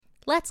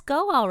Let's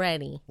go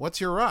already.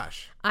 What's your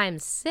rush? I'm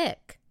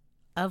sick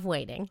of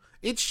waiting.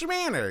 It's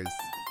Schmanners.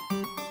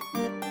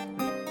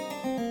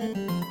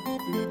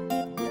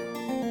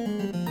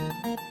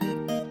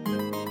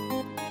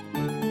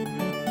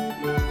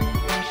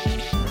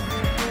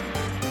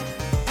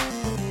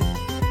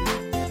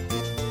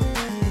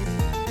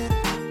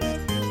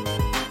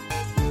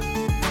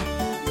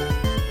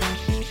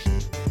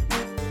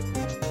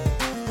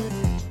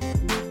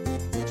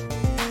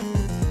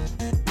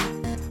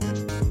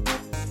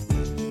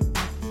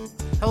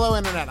 Hello,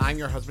 Internet. I'm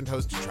your husband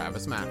host,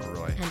 Travis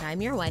McElroy. And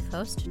I'm your wife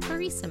host,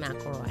 Teresa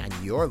McElroy. And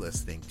you're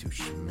listening to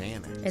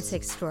Schmanners. It's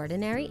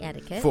extraordinary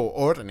etiquette. For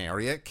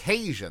ordinary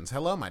occasions.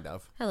 Hello, my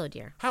dove. Hello,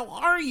 dear. How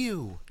are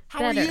you? How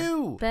Better. are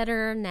you?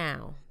 Better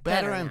now.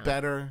 Better and now.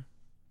 better.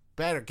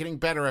 Better. Getting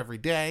better every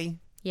day.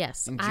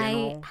 Yes. In I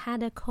general.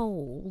 had a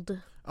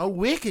cold. A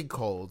wicked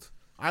cold.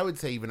 I would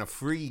say even a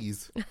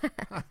freeze.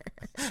 I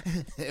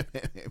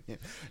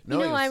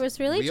was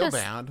really real just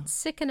bad.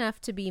 sick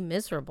enough to be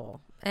miserable.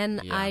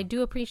 And Yeah. I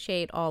do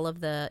appreciate all of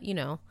the,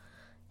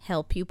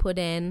 help you put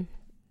in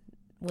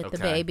with the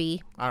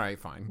baby All right,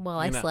 fine. while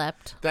I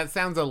slept. That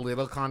sounds a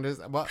little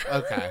Well,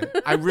 okay.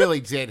 I really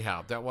did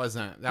help. That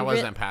wasn't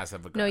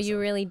passive aggressive. No, you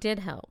really did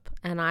help.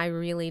 And I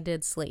really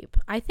did sleep.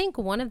 I think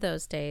one of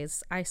those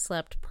days I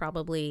slept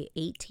probably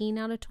 18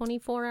 out of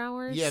 24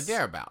 hours. Yeah,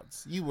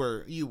 thereabouts. You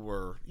were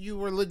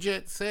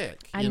legit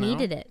sick. I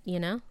needed it,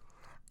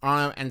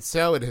 And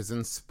so it has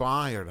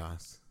inspired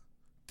us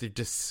to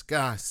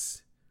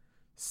discuss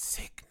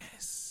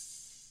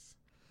sickness.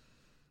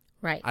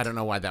 Right. I don't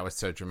know why that was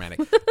so dramatic.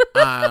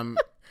 And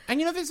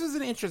this was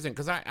an interesting,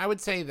 because I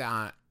would say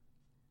that,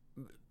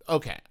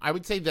 I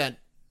would say that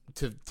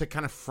to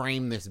kind of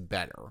frame this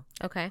better.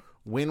 Okay.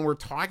 When we're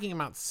talking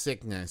about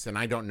sickness, and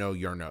I don't know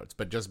your notes,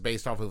 but just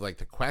based off of like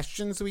the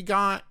questions we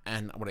got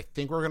and what I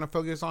think we're going to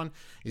focus on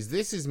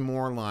this is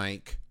more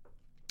like,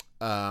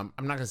 I'm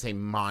not going to say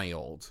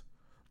mild,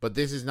 but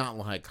this is not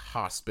like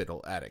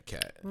hospital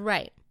etiquette.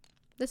 Right.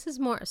 This is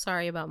more,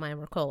 sorry about my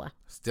Ricola.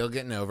 Still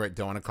getting over it.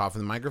 Don't want to cough in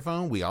the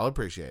microphone. We all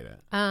appreciate it.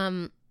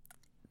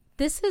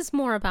 This is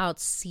more about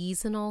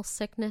seasonal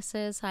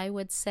sicknesses, I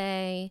would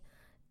say.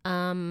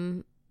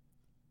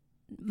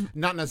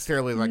 Not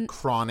necessarily like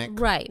chronic,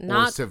 right? Or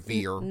Not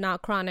severe.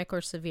 Not chronic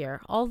or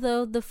severe.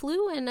 Although the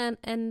flu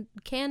and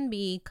can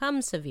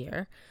become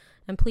severe,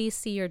 and please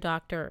see your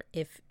doctor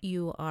if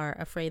you are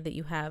afraid that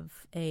you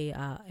have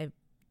a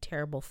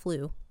terrible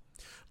flu.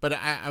 But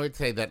I would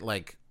say that,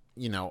 like,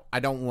 I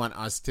don't want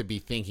us to be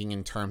thinking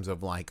in terms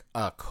of like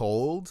a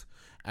cold,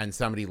 and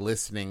somebody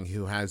listening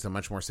who has a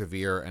much more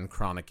severe and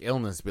chronic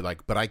illness be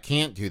like, but I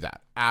can't do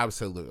that.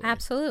 Absolutely.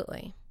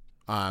 Absolutely.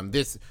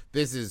 This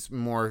is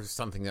more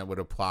something that would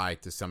apply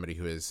to somebody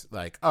who is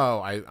like,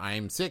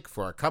 I'm sick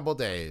for a couple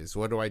days.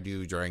 What do I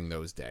do during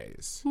those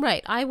days?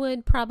 Right. I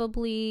would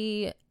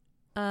probably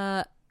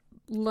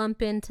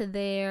lump into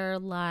there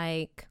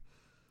like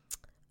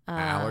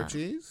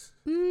allergies?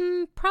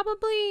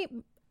 Probably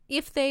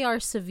if they are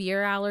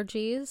severe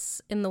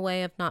allergies, in the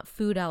way of not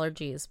food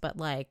allergies, but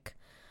like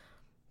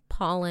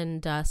pollen,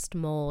 dust,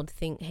 mold,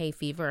 hay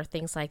fever,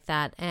 things like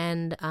that.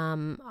 And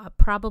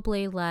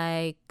probably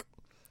like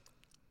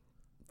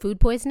food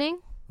poisoning.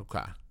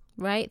 Okay.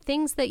 Right?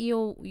 Things that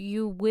you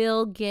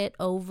will get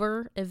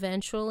over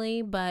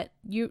eventually, but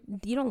you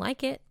don't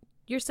like it.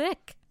 You're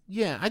sick.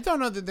 Yeah, I don't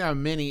know that there are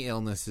many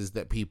illnesses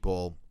that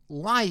people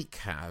like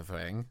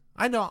having.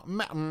 I don't,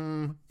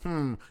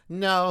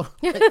 no,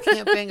 I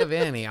can't think of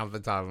any off the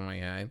top of my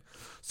head.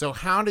 So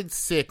how did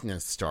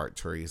sickness start,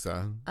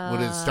 Teresa? What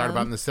did it start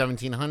about in the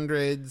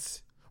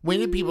 1700s? When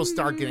did people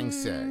start getting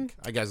sick?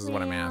 I guess is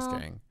what I'm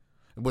asking.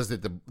 Was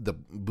it the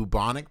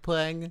bubonic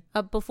plague?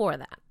 Before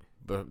that.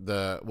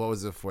 What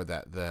was it for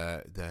that?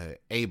 The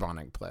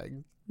abonic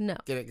plague? No.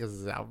 Get it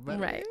because it's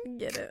alphabetical? Right,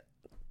 get it.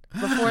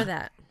 Before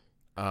that.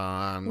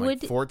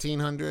 Like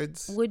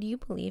 1400s? Would you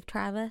believe,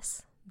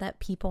 Travis, that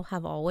people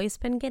have always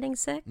been getting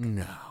sick?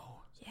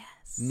 No.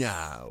 Yes.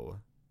 No.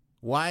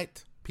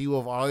 What? People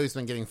have always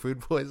been getting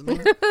food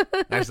poisoning?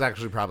 That's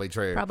actually probably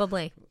true.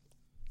 Probably.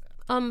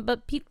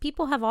 But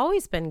people have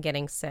always been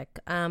getting sick.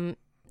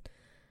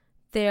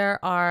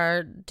 There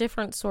are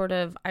different sort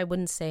of, I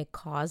wouldn't say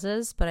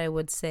causes, but I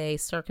would say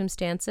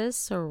circumstances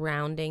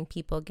surrounding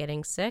people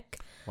getting sick.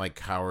 Like,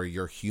 how are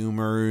your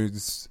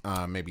humors?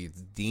 Maybe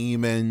it's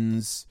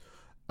demons.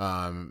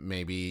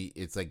 Maybe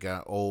it's like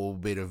an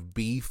old bit of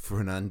beef or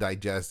an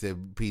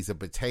undigested piece of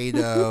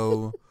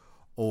potato.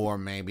 Or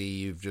maybe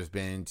you've just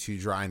been in too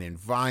dry an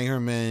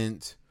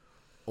environment.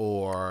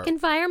 Or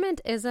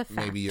environment is a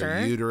factor. Maybe your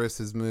uterus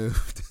has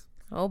moved.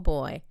 Oh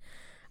boy.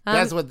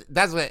 That's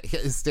what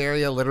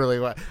hysteria literally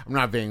was. I'm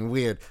not being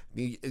weird.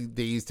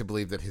 They used to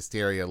believe that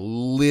hysteria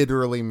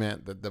literally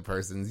meant that the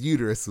person's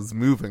uterus was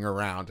moving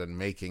around and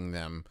making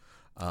them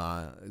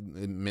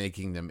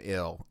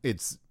ill.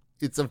 It's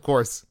of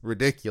course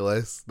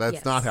ridiculous.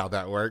 That's not how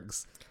that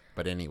works.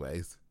 But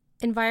anyways.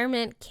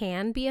 Environment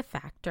can be a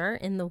factor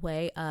in the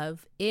way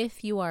of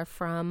if you are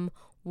from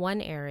one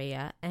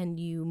area and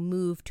you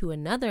move to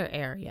another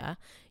area,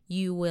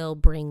 you will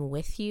bring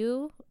with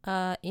you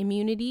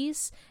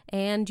immunities,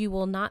 and you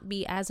will not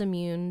be as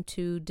immune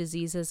to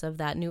diseases of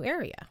that new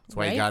area. That's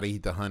why you got to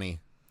eat the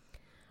honey.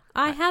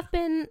 I have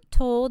been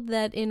told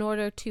that in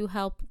order to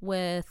help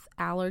with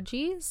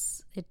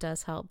allergies, it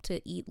does help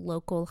to eat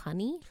local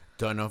honey.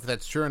 Don't know if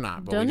that's true or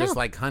not, but Don't we know. just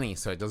like honey,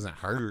 so it doesn't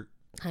hurt.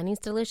 Honey's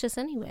delicious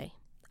anyway.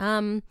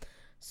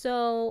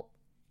 So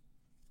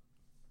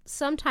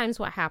sometimes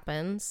what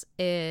happens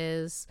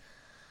is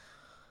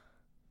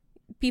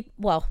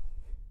people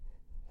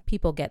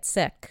get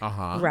sick,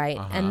 right?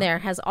 And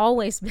there's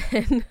always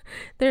been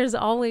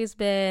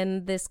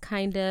this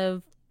kind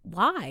of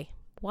why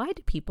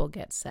do people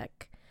get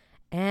sick?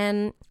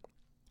 And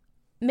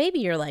maybe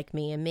you're like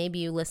me, and maybe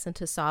you listen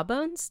to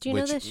Sawbones. Do you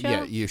know this show?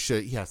 Yeah, you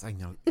should. Yes, I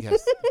know.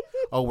 Yes.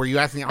 Oh, were you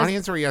asking the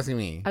audience or were you asking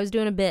me? I was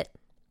doing a bit.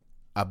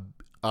 A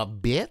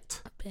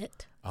bit? A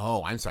bit.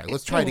 Oh, I'm sorry.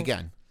 Let's try it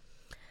again.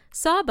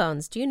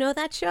 Sawbones. Do you know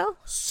that show?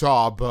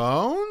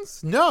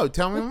 Sawbones? No,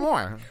 tell me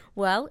more.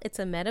 Well, it's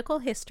a medical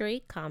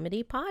history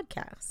comedy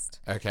podcast.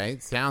 Okay,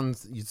 it's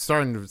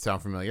starting to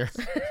sound familiar.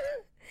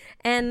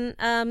 And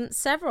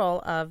several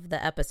of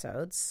the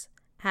episodes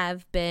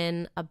have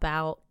been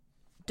about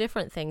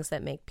different things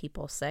that make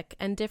people sick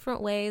and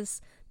different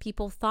ways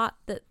people thought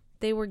that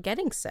they were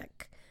getting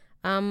sick.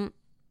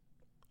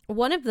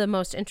 One of the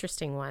most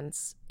interesting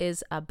ones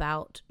is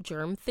about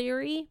germ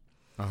theory.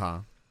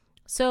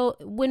 So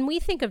when we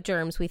think of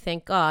germs, we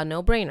think,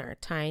 no brainer,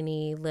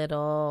 tiny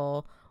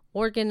little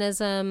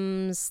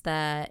organisms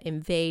that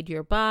invade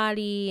your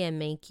body and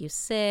make you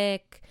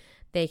sick.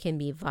 They can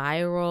be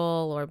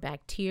viral or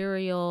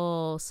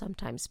bacterial,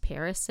 sometimes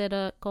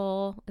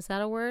parasitical. Is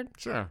that a word?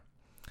 Sure.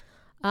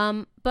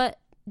 But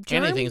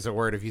anything's a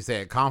word if you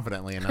say it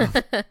confidently enough.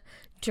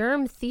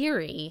 Germ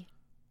theory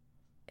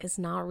is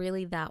not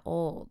really that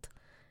old.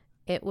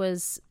 It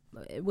was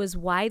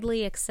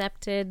widely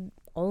accepted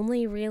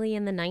only really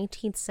in the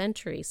 19th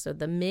century, so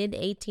the mid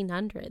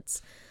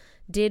 1800s.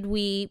 Did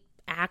we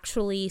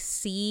actually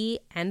see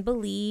and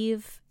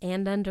believe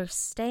and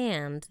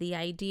understand the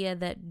idea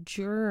that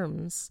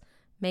germs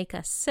make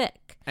us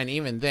sick? And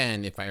even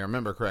then, if I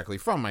remember correctly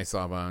from my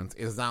Sawbones,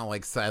 it's not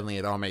like suddenly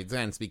it all made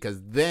sense,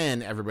 because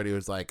then everybody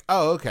was like,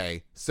 oh,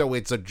 okay, so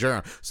it's a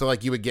germ. So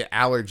like you would get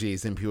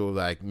allergies and people were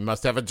like, you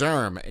must have a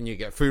germ. And you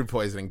get food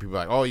poisoning. People are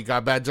like, oh, you got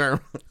a bad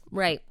germ.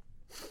 Right.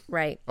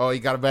 Oh, you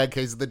got a bad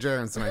case of the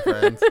germs, my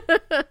friends.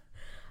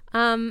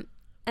 And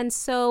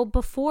so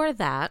before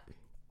that,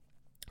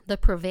 the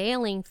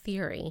prevailing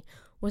theory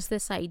was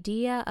this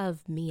idea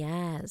of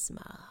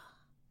miasma.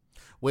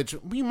 Which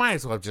we might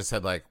as well have just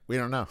said, like, we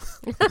don't know.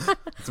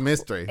 It's a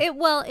mystery. It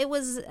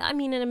was,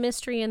 a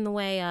mystery in the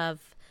way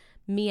of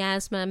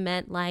miasma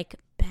meant like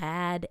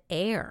bad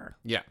air.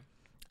 Yeah.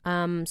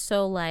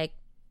 So like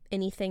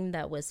anything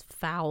that was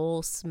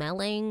foul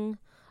smelling,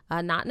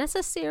 not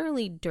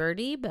necessarily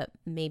dirty, but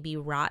maybe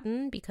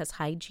rotten, because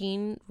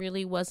hygiene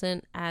really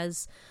wasn't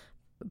as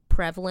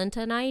prevalent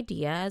an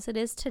idea as it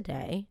is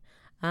today.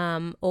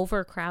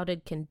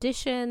 Overcrowded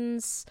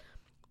conditions,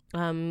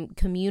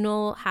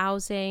 communal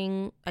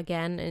housing,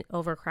 again,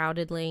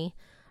 overcrowdedly.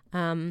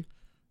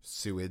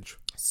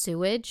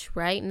 Sewage,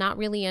 right? Not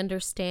really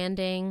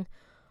understanding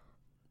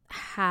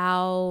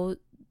how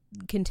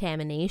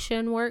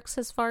contamination works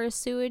as far as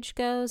sewage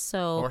goes.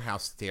 Or how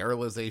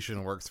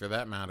sterilization works, for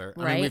that matter.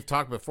 Right. I mean, we've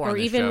talked before on the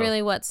show. Or even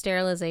really what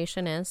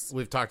sterilization is.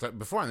 We've talked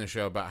before on the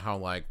show about how,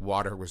 like,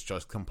 water was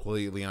just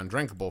completely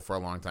undrinkable for a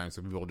long time,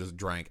 so people just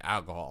drank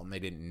alcohol, and they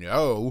didn't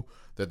know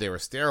that they were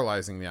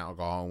sterilizing the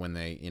alcohol when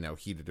they,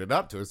 heated it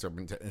up to a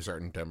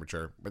certain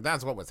temperature. But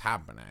that's what was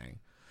happening.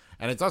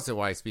 And it's also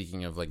why,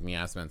 speaking of, like,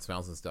 miasma and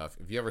smells and stuff,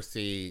 if you ever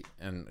see,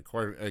 and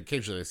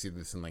occasionally I see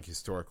this in, like,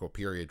 historical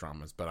period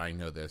dramas, but I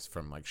know this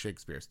from, like,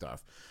 Shakespeare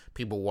stuff,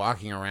 people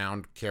walking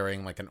around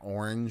carrying, like, an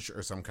orange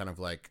or some kind of,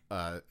 like,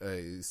 a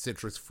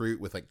citrus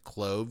fruit with, like,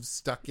 cloves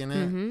stuck in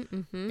it.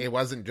 Mm-hmm. It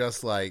wasn't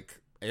just,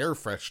 like, air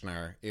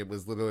freshener. It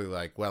was literally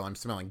like, well, I'm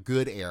smelling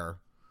good air,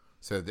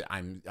 so that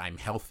I'm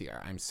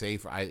healthier. I'm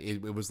safe.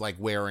 It was like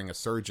wearing a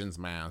surgeon's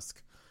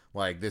mask.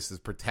 Like, this is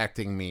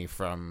protecting me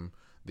from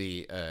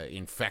the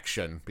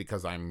infection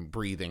because I'm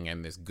breathing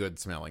in this good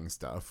smelling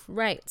stuff.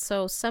 Right.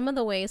 So some of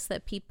the ways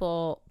that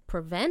people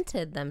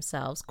prevented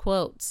themselves,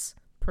 quotes,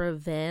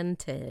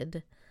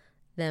 prevented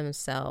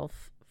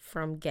themselves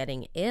from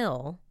getting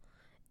ill,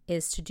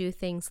 is to do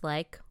things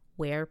like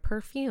wear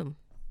perfume.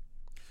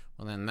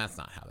 Well, then that's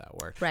not how that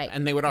worked. Right.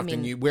 And they would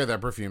often wear that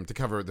perfume to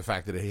cover the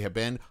fact that it had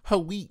been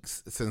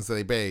weeks since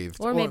they bathed.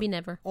 Or maybe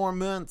never. Or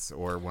months,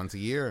 or once a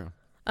year.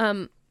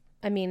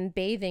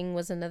 Bathing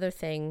was another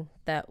thing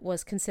that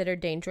was considered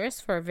dangerous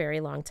for a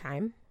very long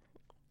time.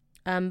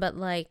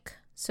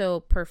 So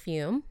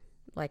perfume,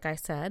 like I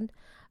said,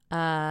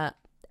 and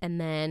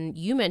then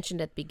you mentioned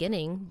at the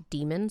beginning,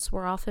 demons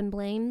were often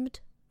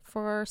blamed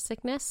for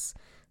sickness.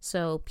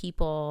 So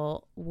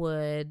people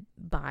would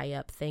buy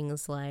up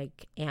things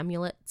like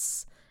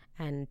amulets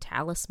and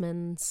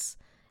talismans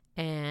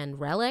and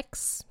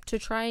relics to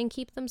try and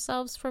keep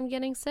themselves from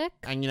getting sick.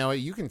 And you know what?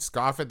 You can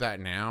scoff at that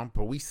now,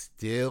 but we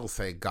still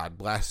say God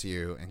bless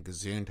you and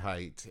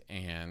Gesundheit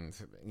and,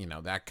 you know,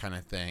 that kind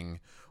of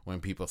thing when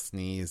people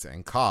sneeze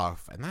and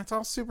cough. And that's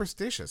all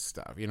superstitious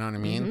stuff. You know what I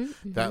mean?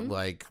 That,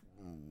 like,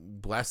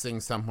 blessing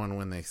someone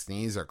when they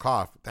sneeze or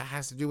cough, that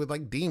has to do with,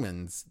 like,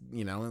 demons,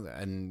 you know?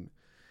 And,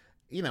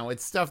 you know,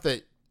 it's stuff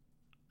that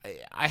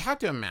I have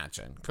to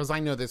imagine, because I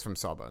know this from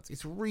Sawbones.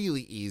 It's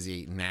really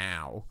easy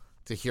now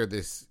to hear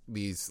these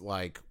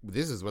like,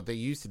 this is what they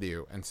used to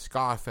do and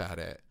scoff at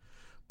it.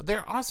 But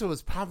there also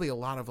was probably a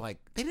lot of like,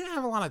 they didn't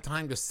have a lot of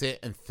time to sit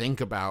and think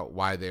about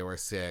why they were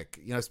sick,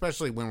 you know,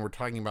 especially when we're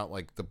talking about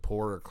like the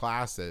poorer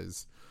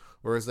classes,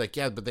 where it's like,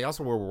 yeah, but they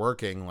also were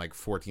working like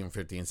 14,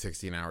 15,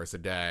 16 hours a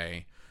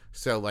day.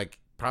 So like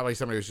probably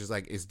somebody was just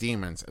like, it's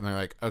demons. And they're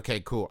like, okay,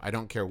 cool. I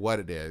don't care what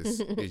it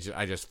is.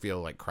 I just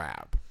feel like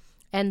crap.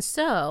 And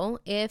so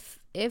if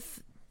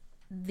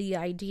the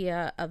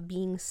idea of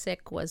being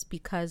sick was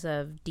because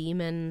of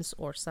demons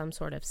or some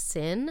sort of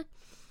sin,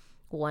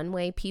 one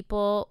way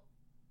people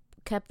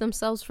kept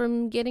themselves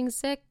from getting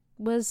sick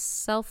was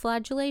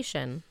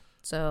self-flagellation.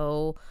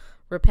 So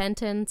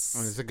repentance.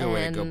 It's a good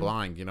way to go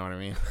blind, you know what I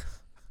mean?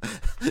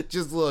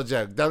 Just a little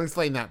joke. Don't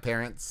explain that,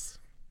 parents.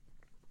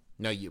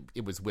 No,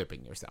 it was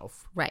whipping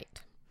yourself.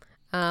 Right.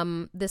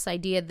 This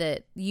idea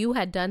that you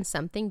had done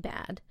something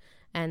bad,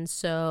 and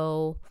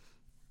so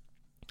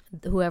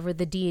whoever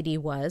the deity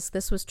was,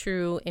 this was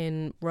true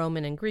in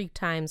Roman and Greek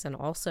times and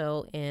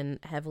also in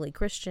heavily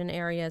Christian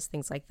areas,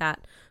 things like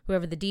that.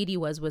 Whoever the deity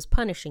was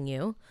punishing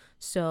you.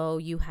 So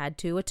you had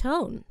to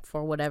atone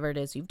for whatever it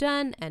is you've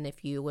done. And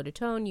if you would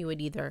atone, you would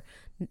either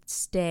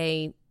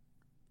stay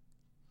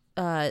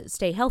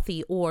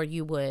healthy or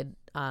you would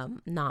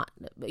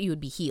you would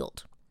be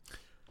healed.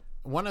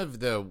 One of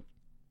the,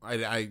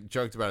 I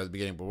joked about it at the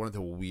beginning, but one of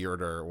the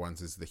weirder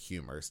ones is the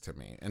humors to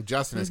me. And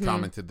Justin has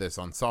commented this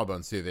on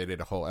Sawbones too. They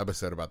did a whole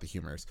episode about the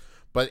humors.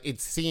 But it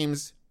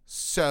seems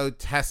so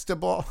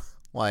testable.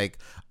 Like,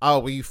 oh,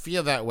 well, you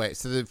feel that way.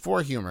 So the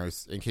 4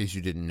 humors, in case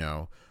you didn't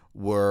know,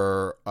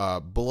 were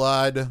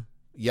blood,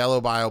 yellow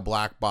bile,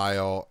 black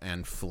bile,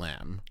 and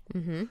phlegm.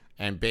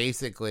 And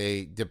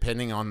basically,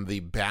 depending on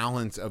the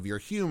balance of your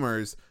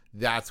humors,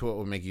 that's what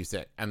would make you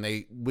sick. And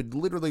they would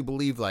literally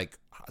believe like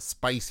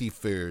spicy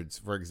foods,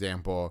 for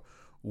example,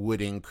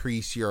 would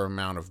increase your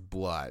amount of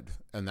blood.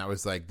 And that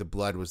was like, the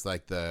blood was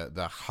like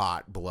the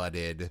hot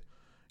blooded,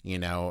 you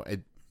know,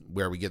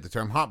 where we get the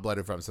term hot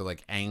blooded from. So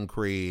like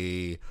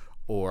angry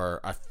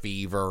or a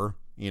fever,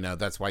 you know,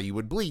 that's why you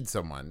would bleed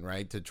someone,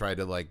 right? To try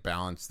to like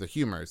balance the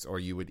humors, or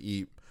you would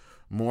eat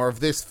more of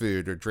this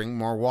food or drink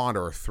more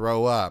water or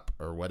throw up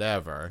or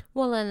whatever.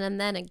 Well, and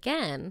then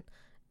again,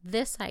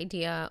 this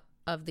idea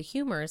of the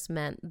humors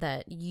meant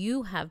that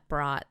you have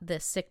brought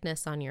this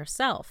sickness on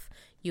yourself.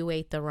 You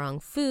ate the wrong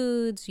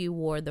foods, you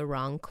wore the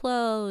wrong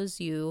clothes,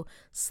 you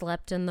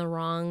slept in the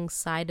wrong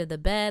side of the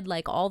bed,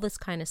 like all this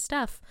kind of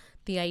stuff.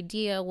 The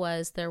idea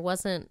was there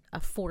wasn't a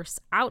force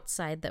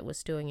outside that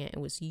was doing it. It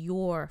was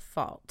your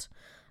fault.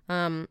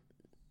 And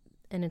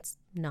it's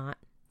not.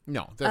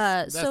 No,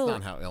 that's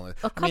not how illness.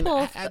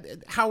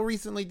 How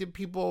recently did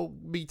people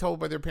be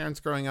told by their parents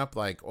growing up,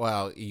 like,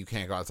 well, you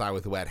can't go outside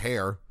with wet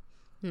hair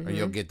or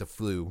you'll get the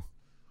flu?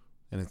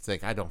 And it's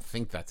like, I don't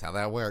think that's how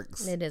that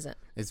works. It isn't.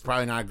 It's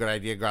probably not a good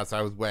idea to go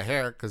outside with wet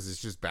hair because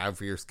it's just bad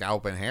for your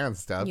scalp and hair and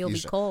stuff. You'll be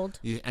cold.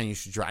 And you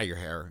should dry your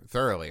hair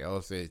thoroughly.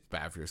 Else it's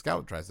bad for your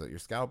scalp. It dries out your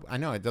scalp. I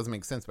know it doesn't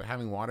make sense, but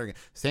having water,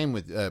 same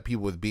with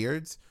people with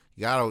beards.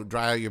 You gotta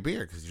dry out your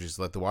beard because you just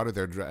let the water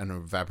there and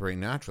evaporate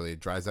naturally. It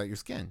dries out your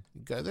skin.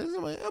 A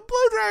blow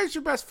dryer is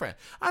your best friend.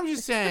 I'm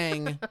just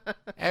saying,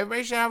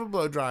 everybody should have a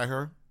blow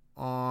dryer.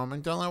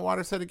 And don't let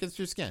water sit against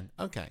your skin.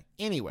 Okay.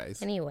 Anyway.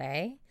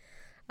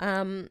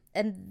 And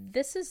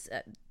this is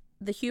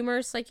the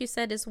humors, like you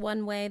said, is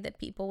one way that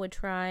people would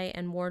try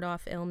and ward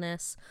off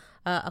illness.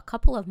 A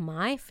couple of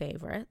my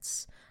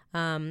favorites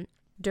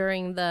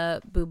during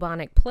the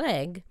bubonic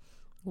plague.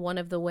 One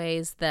of the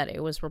ways that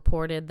it was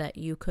reported that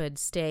you could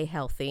stay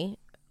healthy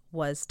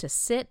was to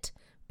sit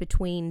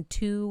between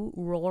 2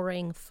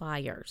 roaring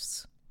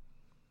fires.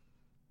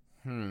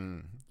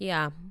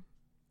 Yeah.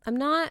 I'm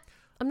not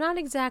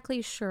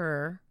exactly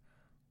sure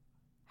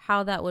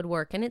how that would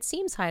work, and it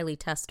seems highly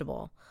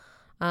testable.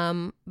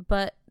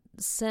 But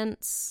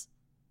since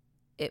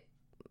it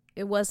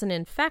was an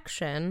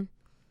infection,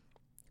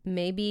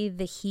 maybe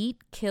the heat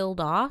killed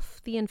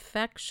off the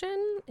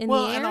infection in the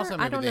air? And also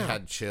maybe they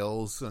had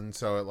chills, and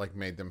so it like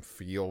made them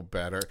feel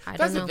better.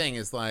 That's the thing,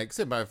 is like,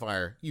 sit by a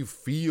fire, you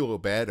feel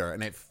better,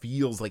 and it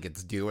feels like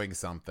it's doing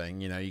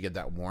something. You know, you get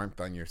that warmth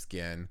on your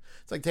skin.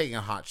 It's like taking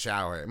a hot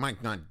shower. It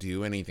might not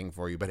do anything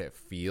for you, but it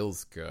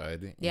feels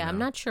good. Yeah, I'm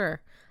not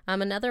sure.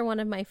 Another one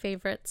of my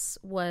favorites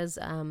was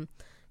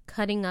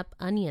cutting up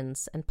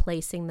onions and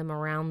placing them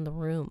around the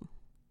room.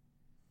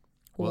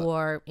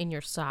 Or in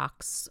your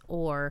socks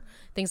or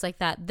things like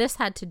that. This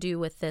had to do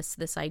with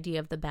this idea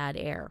of the bad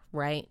air,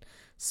 right?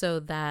 So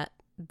that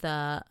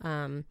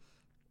the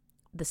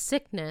the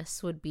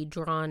sickness would be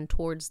drawn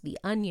towards the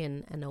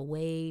onion and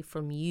away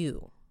from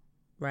you,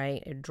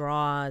 right? It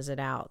draws it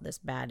out, this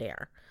bad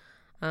air.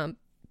 And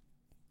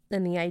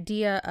the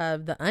idea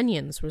of the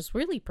onions was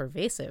really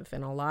pervasive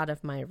in a lot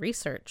of my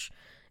research.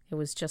 It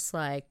was just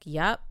like,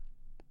 yep,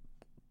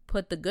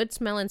 put the good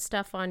smelling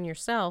stuff on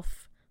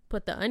yourself,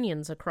 put the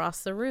onions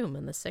across the room,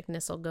 and the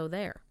sickness will go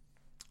there.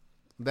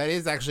 That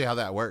is actually how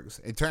that works.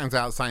 It turns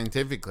out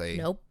scientifically.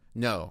 Nope.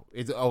 No.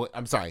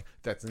 I'm sorry.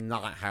 That's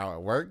not how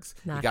it works.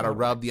 Not you got to how it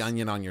rub the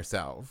onion on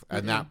yourself,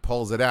 and that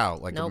pulls it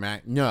out like Nope.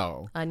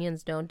 No.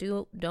 Onions don't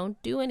do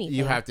anything.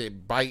 You have to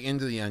bite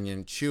into the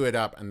onion, chew it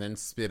up, and then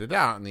spit it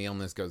out, and the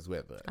illness goes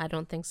with it. I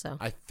don't think so.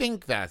 I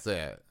think that's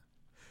it.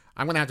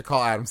 I'm going to have to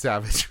call Adam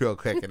Savage real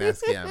quick and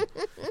ask him.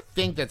 I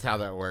think that's how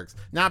that works.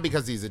 Not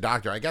because he's a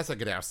doctor. I guess I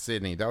could ask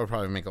Sydney. That would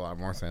probably make a lot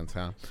more sense,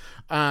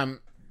 huh?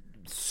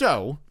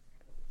 So,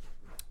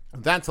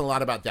 that's a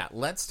lot about that.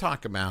 Let's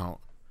talk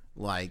about,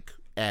 like,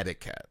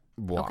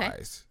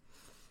 etiquette-wise.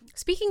 Okay.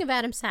 Speaking of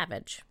Adam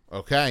Savage.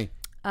 Okay.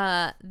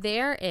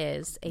 There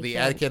is the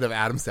etiquette of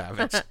Adam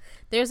Savage.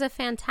 There's a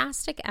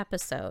fantastic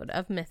episode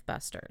of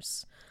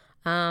Mythbusters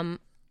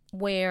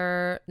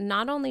where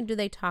not only do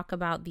they talk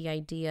about the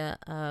idea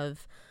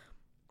of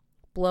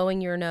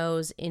blowing your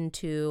nose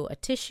into a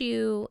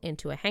tissue,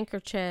 into a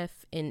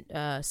handkerchief,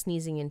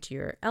 sneezing into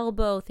your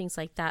elbow, things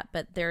like that,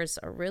 but there's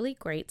a really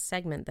great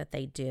segment that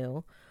they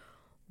do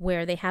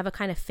where they have a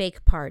kind of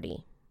fake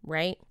party,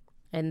 right?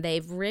 And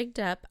they've rigged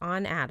up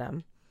on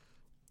Adam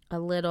a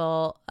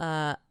little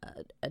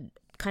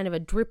kind of a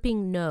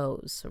dripping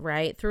nose,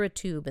 right, through a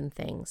tube and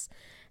things.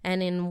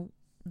 And in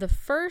the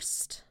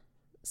first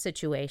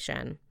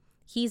situation,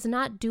 he's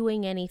not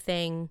doing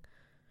anything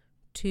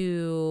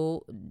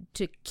to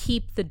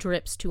keep the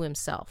drips to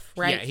himself,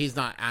 right? Yeah, he's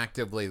not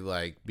actively,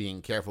 like,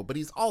 being careful, but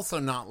he's also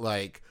not,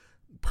 like,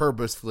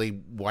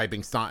 purposefully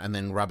wiping snot and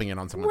then rubbing it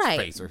on someone's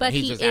face. But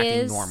he's just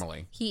acting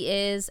normally. He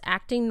is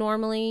acting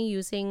normally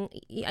using,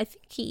 I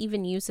think he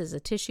even uses a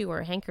tissue or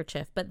a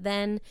handkerchief, but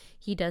then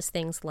he does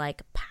things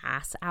like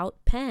pass out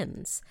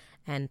pens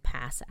and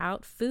pass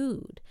out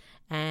food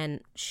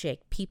and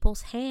shake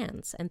people's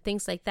hands and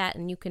things like that.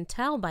 And you can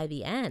tell by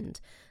the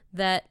end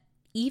that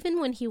even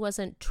when he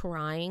wasn't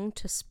trying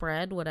to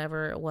spread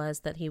whatever it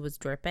was that he was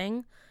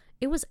dripping,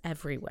 it was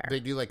everywhere. They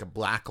do like a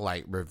black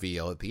light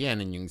reveal at the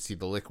end, and you can see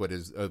the liquid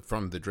is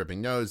from the dripping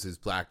nose is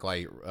black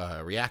light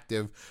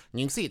reactive,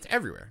 and you can see it's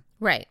everywhere.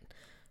 Right.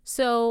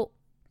 So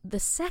the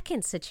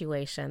second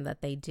situation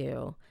that they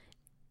do,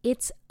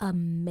 it's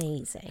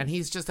amazing. And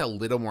he's just a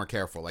little more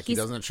careful. Like, he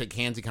doesn't shake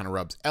hands. He kind of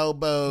rubs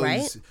elbows.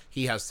 Right?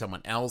 He has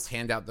someone else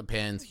hand out the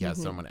pens. He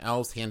has someone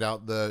else hand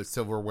out the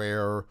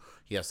silverware.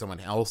 He has someone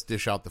else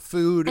dish out the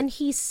food. And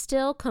he's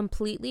still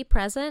completely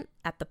present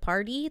at the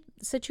party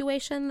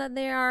situation that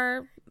they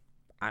are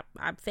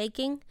I'm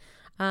faking.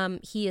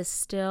 He is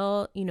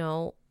still,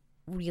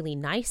 really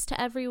nice to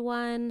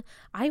everyone.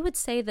 I would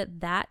say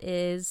that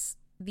is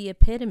the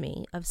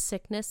epitome of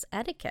sickness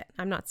etiquette.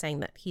 I'm not saying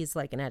that he's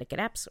like an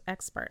etiquette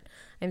expert.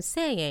 I'm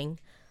saying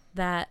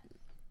that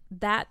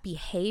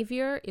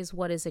behavior is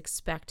what is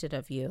expected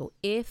of you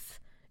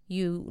if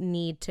you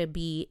need to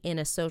be in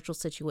a social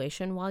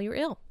situation while you're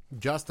ill.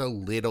 Just a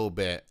little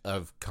bit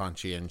of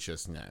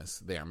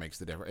conscientiousness there makes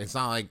the difference. It's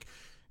not like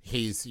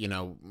he's,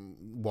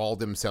 walled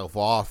himself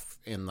off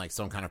in like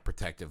some kind of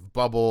protective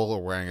bubble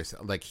or wearing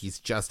like he's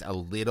just a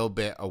little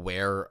bit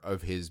aware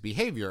of his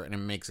behavior, and it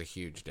makes a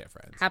huge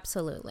difference.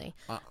 Absolutely.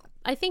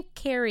 I think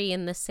Carrie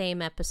in the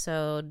same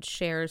episode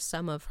shares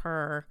some of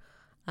her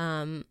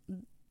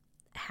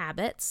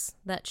habits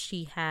that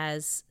she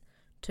has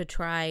to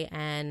try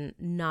and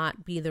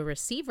not be the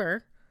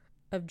receiver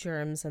of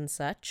germs and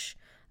such.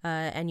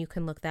 And you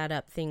can look that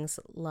up. Things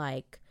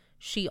like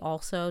she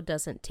also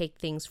doesn't take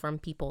things from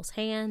people's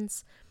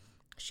hands.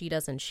 She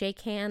doesn't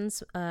shake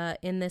hands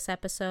in this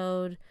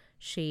episode.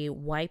 She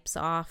wipes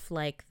off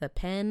like the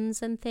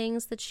pens and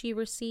things that she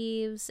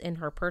receives in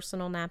her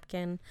personal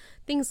napkin,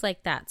 things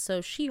like that.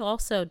 So she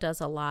also does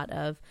a lot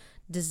of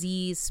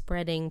disease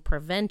spreading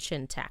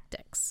prevention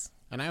tactics.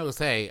 And I will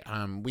say,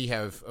 we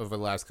have, over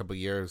the last couple of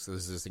years,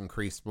 this has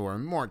increased more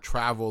and more,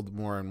 traveled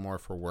more and more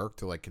for work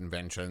to, like,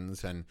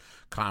 conventions and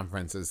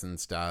conferences and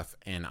stuff.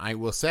 And I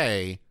will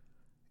say,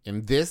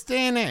 in this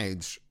day and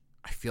age,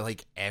 I feel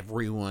like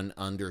everyone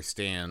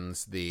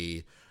understands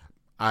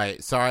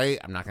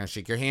sorry, I'm not going to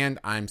shake your hand,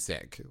 I'm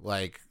sick.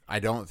 Like, I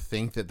don't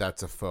think that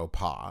that's a faux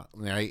pas.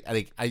 Right?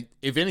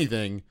 If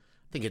anything,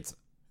 I think it's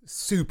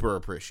super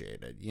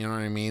appreciated. You know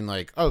what I mean?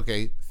 Like,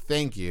 okay,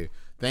 thank you.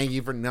 Thank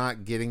you for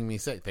not getting me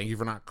sick. Thank you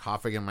for not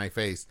coughing in my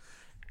face.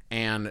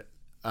 And,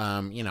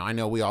 I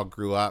know we all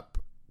grew up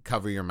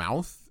cover your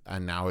mouth,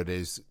 and now it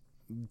is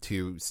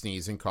to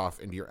sneeze and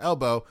cough into your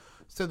elbow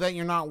so that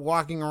you're not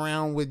walking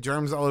around with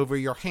germs all over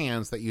your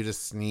hands that you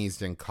just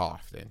sneezed and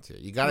coughed into.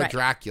 You got to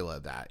Dracula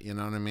that, you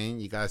know what I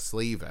mean? You got to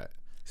sleeve it.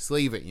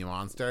 Sleeve it, you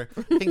monster.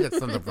 I think that's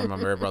something from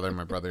my brother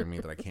and me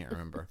that I can't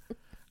remember.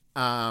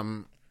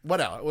 What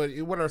else?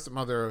 What are some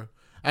other...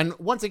 And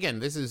once again,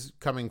 this is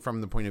coming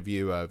from the point of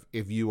view of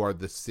if you are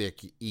the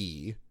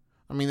sick-e,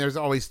 I mean, there's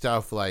always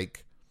stuff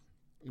like,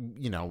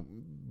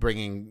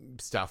 bringing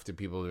stuff to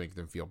people to make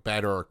them feel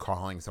better or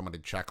calling someone to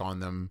check on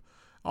them.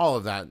 All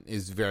of that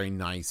is very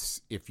nice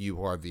if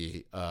you are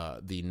the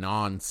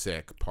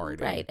non-sick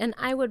party. Right. And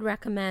I would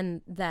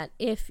recommend that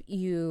if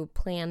you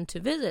plan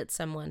to visit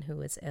someone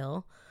who is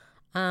ill,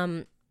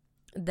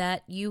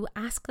 that you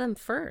ask them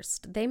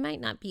first. They might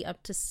not be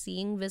up to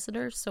seeing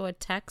visitors, so a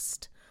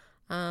text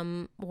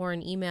or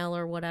an email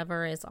or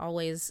whatever is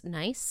always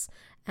nice.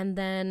 And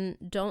then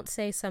don't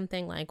say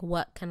something like,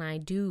 "What can I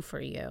do for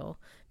you?"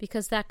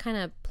 Because that kind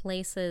of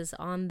places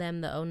on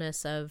them the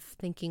onus of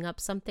thinking up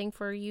something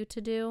for you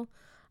to do.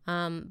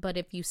 But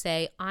if you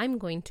say, "I'm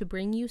going to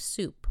bring you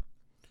soup."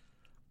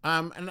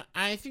 And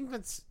I think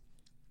that's,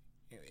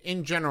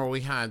 in general,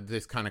 we had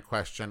this kind of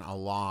question a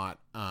lot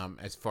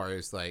as far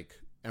as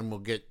like, and we'll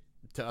get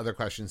to other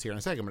questions here in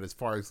a second, but as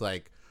far as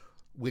like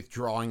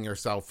withdrawing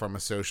yourself from a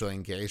social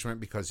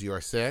engagement because you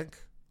are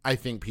sick, I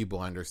think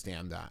people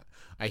understand that.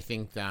 I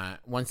think that,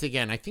 once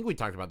again, I think we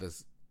talked about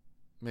this,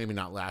 maybe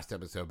not last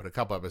episode, but a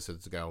couple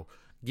episodes ago,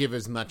 give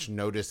as much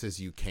notice as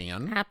you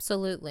can.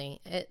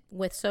 Absolutely.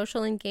 With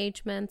social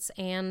engagements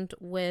and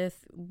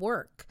with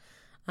work.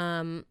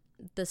 When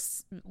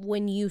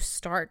you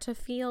start to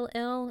feel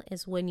ill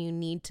is when you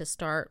need to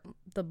start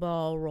the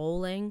ball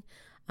rolling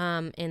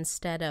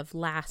instead of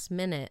last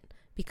minute.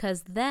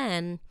 Because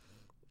then,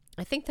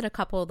 I think that a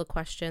couple of the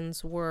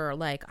questions were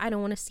like, I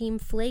don't want to seem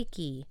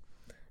flaky.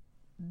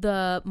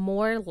 The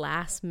more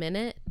last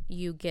minute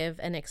you give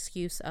an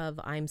excuse of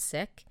I'm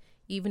sick,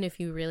 even if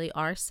you really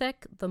are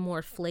sick, the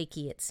more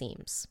flaky it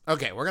seems.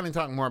 Okay, we're going to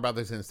talk more about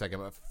this in a second.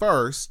 But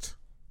first,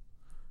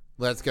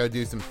 let's go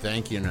do some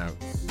thank you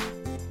notes.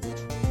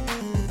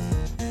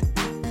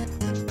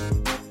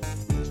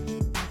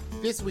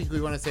 This week,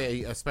 we want to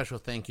say a special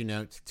thank you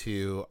note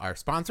to our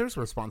sponsors.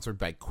 We're sponsored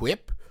by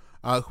Quip,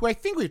 who I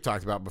think we've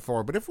talked about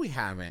before, but if we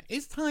haven't,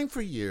 it's time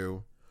for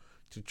you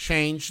to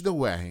change the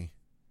way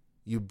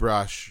you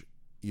brush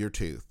your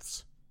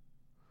tooths.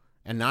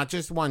 And not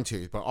just one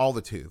tooth, but all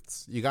the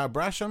tooths. You got to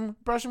brush them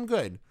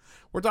good.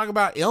 We're talking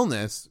about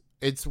illness.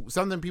 It's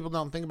something people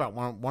don't think about.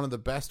 One of the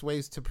best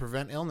ways to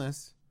prevent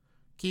illness,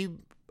 keep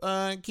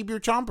your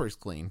chompers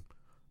clean.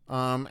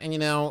 And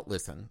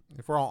listen,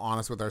 if we're all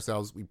honest with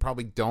ourselves, we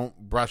probably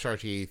don't brush our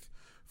teeth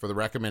for the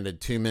recommended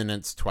 2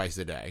 minutes twice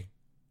a day.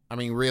 I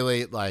mean,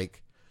 really,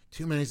 like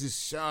 2 minutes is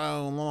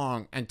so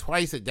long. And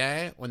twice a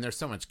day, when there's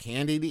so much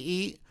candy to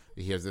eat,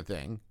 here's the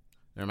thing.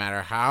 No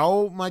matter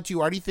how much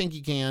you already think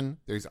you can,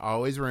 there's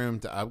always room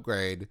to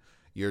upgrade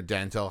your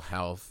dental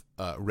health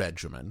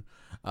regimen.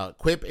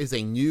 Quip is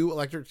a new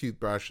electric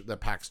toothbrush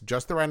that packs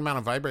just the right amount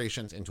of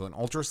vibrations into an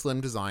ultra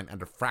slim design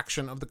at a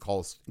fraction of the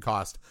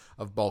cost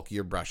of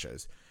bulkier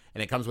brushes.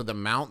 And it comes with a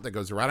mount that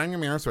goes right on your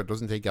mirror so it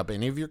doesn't take up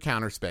any of your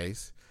counter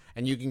space.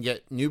 And you can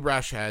get new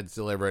brush heads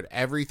delivered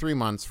every 3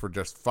 months for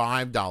just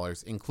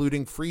 $5,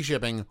 including free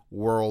shipping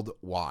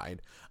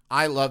worldwide.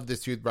 I love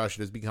this toothbrush.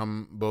 It has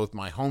become both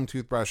my home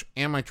toothbrush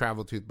and my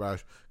travel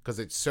toothbrush because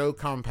it's so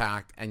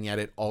compact, and yet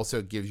it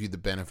also gives you the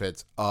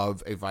benefits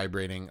of a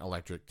vibrating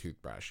electric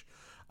toothbrush.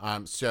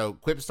 So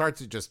Quip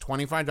starts at just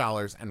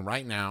 $25, and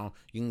right now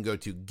you can go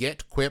to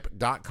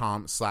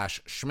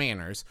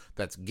getquip.com/schmanners.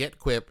 That's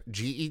getquip,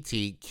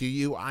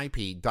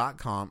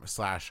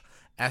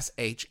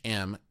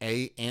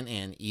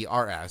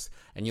 getquip.com/SHMANNERS,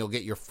 and you'll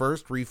get your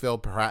first refill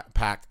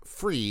pack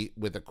free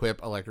with a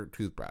Quip electric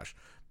toothbrush.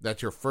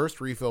 That's your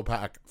first refill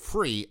pack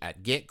free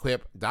at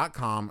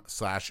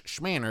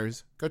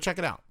getquip.com/schmanners. Go check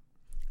it out.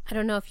 I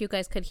don't know if you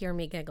guys could hear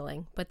me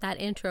giggling, but that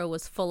intro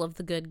was full of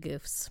the good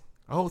goofs.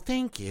 Oh,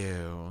 thank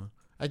you.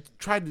 I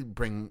tried to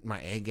bring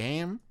my A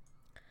game.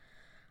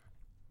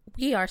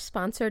 We are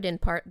sponsored in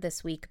part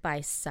this week by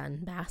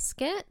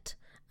Sunbasket.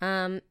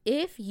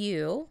 If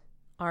you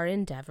are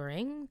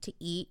endeavoring to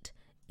eat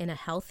in a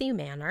healthy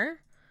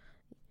manner,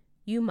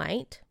 you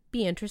might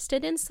be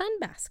interested in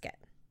Sunbasket.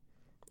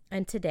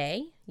 And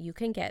today, you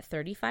can get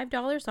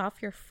 $35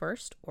 off your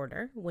first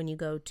order when you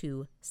go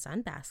to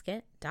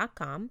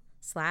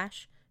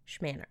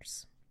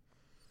sunbasket.com/schmanners.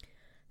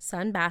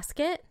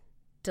 Sunbasket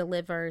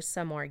delivers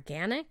some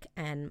organic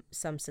and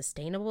some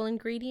sustainable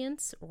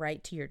ingredients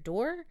right to your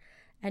door,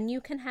 and you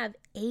can have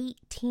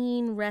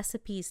 18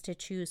 recipes to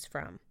choose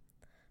from.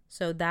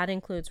 So that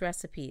includes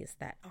recipes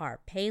that are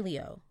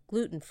paleo,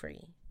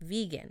 gluten-free,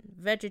 vegan,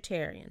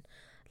 vegetarian,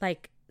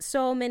 like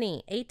so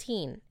many,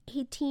 18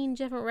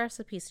 different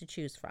recipes to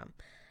choose from.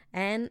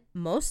 And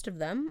most of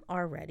them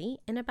are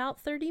ready in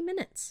about 30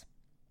 minutes.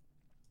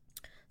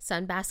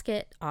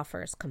 Sunbasket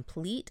offers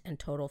complete and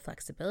total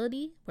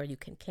flexibility where you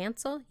can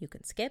cancel, you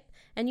can skip,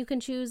 and you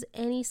can choose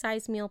any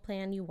size meal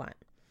plan you want.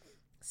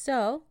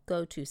 So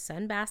go to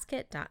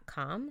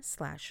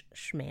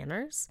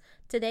sunbasket.com/schmanners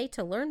today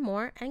to learn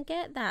more and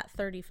get that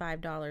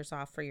 $35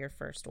 off for your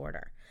first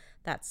order.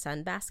 That's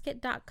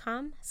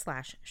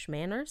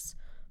sunbasket.com/schmanners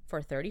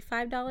for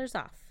 $35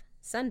 off.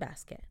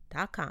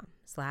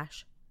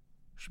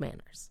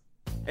 sunbasket.com/schmanners.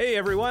 Hey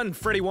everyone,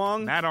 Freddie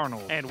Wong, Matt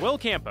Arnold, and Will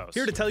Campos.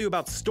 here to tell you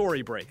about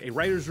Story Break, a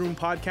writer's room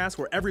podcast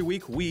where every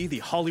week we, the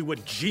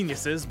Hollywood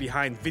geniuses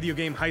behind Video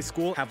Game High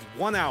School, have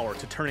 1 hour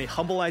to turn a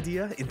humble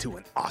idea into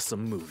an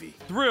awesome movie.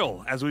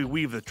 Thrill as we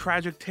weave the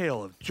tragic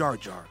tale of Jar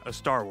Jar, a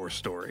Star Wars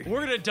story.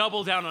 We're gonna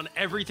double down on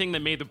everything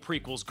that made the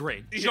prequels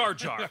great. Jar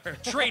Jar,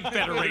 Trade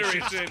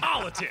Federation,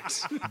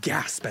 politics.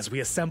 Gasp as we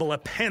assemble a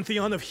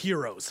pantheon of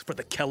heroes for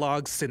the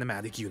Kellogg's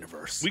Cinematic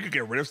Universe. We could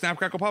get rid of Snap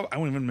Crackle Pop. I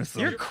won't even miss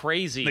them. You're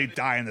crazy. They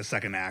die in the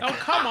second act. Oh,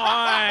 come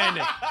on.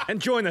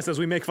 And join us as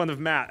we make fun of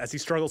Matt as he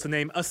struggles to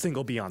name a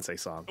single Beyonce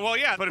song. Well,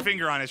 yeah, put a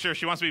finger on it. Sure,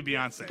 she wants to be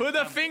Beyonce. Put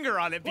a finger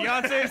on it.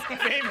 Beyonce's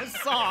famous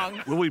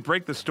song. Will we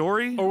break the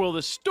story? Or will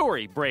the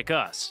story break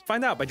us?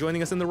 Find out by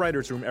joining us in the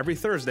writer's room every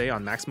Thursday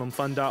on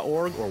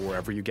MaximumFun.org or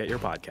wherever you get your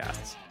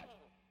podcasts.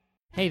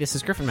 Hey, this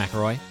is Griffin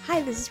McElroy,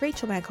 Hi, this is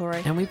Rachel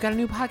McElroy. and we've got a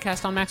new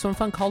podcast on Maximum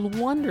Fun called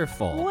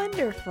Wonderful.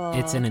 Wonderful.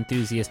 It's an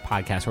enthusiast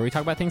podcast where we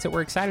talk about things that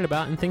we're excited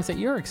about and things that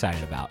you're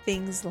excited about.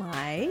 Things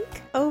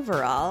like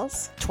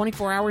overalls,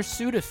 24-hour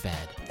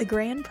Sudafed, the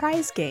grand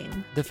prize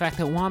game, the fact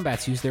that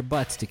wombats use their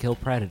butts to kill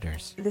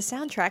predators, the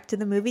soundtrack to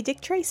the movie Dick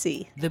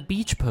Tracy. the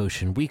beach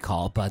potion we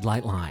call Bud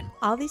Light Lime.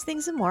 All these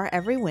things and more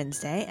every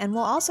Wednesday, and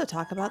we'll also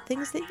talk about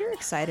things that you're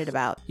excited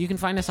about. You can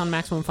find us on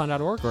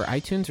MaximumFun.org or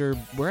iTunes or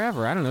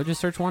wherever. I don't know, just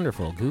search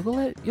Wonderful. Google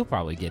it, you'll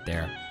probably get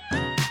there.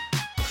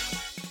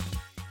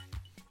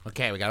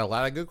 Okay, we got a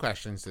lot of good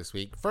questions this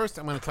week. First,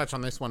 I'm going to touch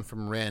on this one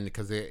from Rin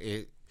because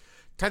it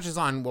touches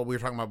on what we were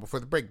talking about before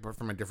the break, but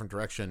from a different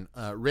direction.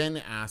 Rin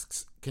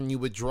asks, can you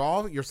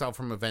withdraw yourself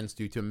from events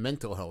due to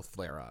mental health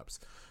flare-ups?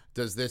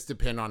 Does this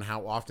depend on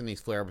how often these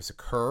flare-ups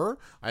occur?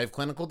 I have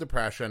clinical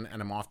depression,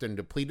 and I'm often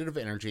depleted of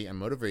energy and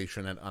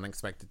motivation at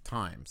unexpected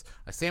times.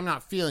 I say I'm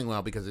not feeling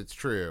well because it's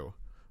true,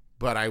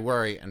 but I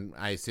worry, and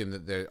I assume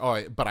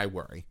that but I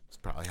worry. That's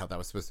probably how that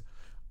was supposed to.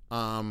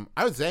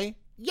 I would say,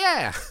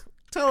 yeah,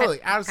 totally,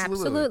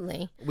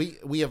 absolutely.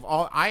 We have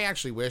all. I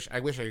wish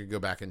I could go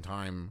back in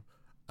time,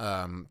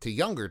 to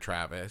younger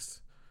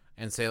Travis,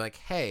 and say like,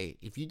 hey,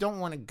 if you don't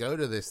want to go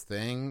to this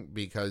thing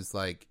because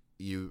like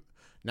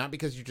not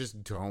because you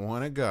just don't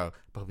want to go,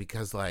 but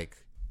because like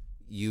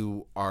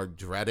you are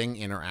dreading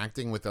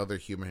interacting with other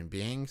human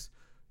beings,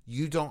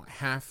 you don't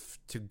have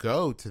to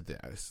go to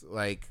this.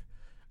 Like,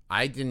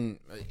 I didn't.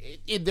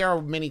 There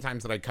are many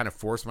times that I kind of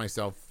forced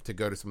myself to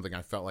go to something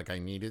I felt like I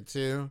needed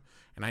to,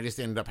 and I just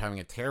ended up having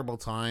a terrible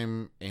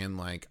time. And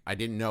like, I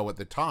didn't know at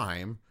the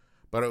time,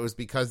 but it was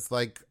because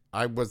like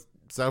I was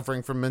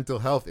suffering from mental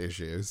health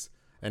issues,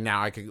 and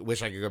now I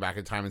wish I could go back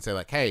in time and say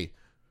like, hey,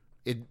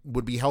 it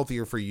would be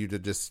healthier for you to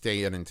just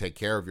stay in and take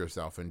care of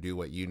yourself and do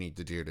what you need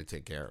to do to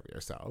take care of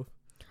yourself.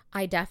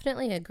 I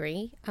definitely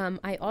agree.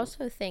 I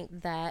also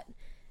think that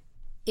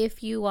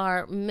if you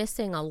are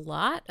missing a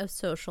lot of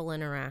social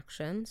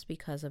interactions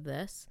because of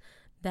this,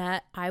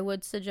 that I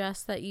would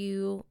suggest that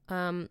you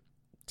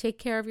take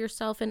care of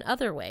yourself in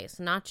other ways,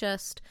 not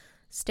just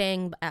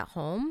staying at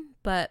home,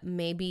 but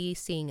maybe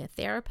seeing a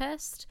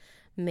therapist,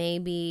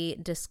 maybe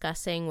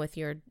discussing with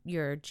your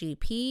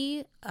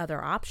GP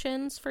other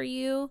options for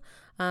you,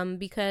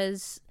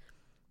 because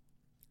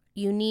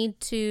you need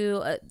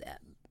to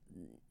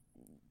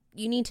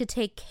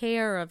take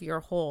care of your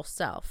whole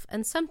self.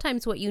 And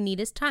sometimes what you need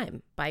is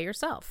time by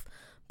yourself,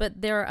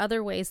 but there are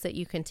other ways that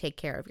you can take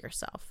care of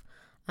yourself.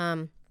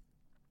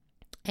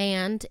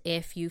 And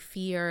if you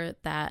fear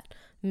that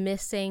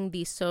missing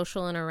these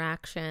social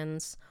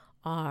interactions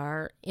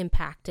are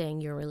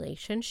impacting your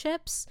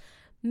relationships,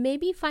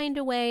 maybe find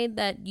a way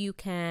that you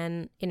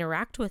can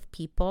interact with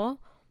people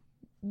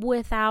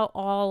without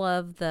all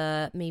of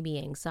the maybe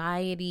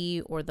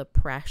anxiety or the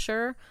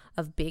pressure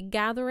of big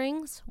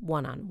gatherings,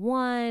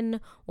 one-on-one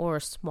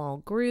or small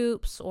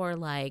groups, or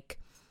like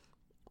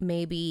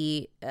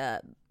maybe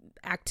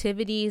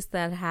activities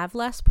that have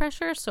less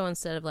pressure. So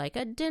instead of like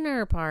a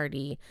dinner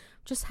party,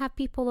 just have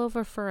people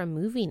over for a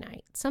movie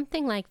night,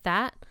 something like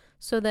that,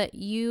 so that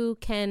you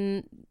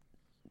can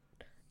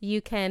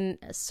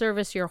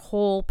service your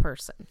whole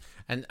person.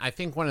 And I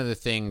think one of the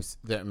things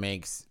that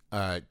makes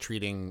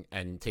treating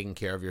and taking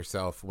care of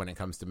yourself when it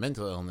comes to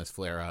mental illness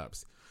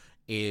flare-ups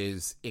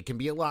is it can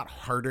be a lot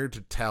harder to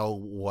tell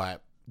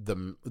what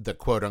the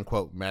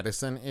quote-unquote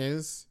medicine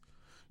is.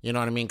 You know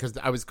what I mean? Because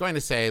I was going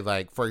to say,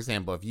 like, for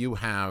example, if you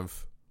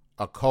have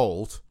a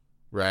cold,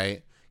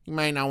 right, you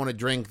might not want to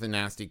drink the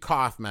nasty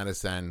cough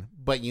medicine,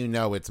 but you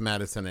know it's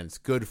medicine and it's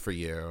good for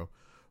you.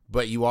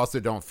 But you also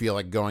don't feel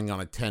like going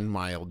on a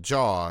 10-mile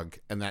jog,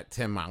 and that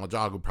 10-mile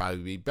jog would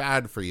probably be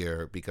bad for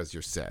you because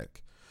you're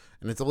sick.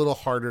 And it's a little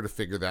harder to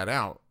figure that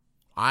out.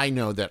 I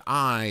know that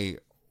I,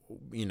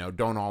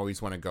 don't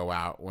always want to go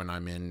out when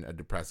I'm in a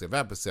depressive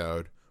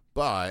episode,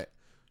 but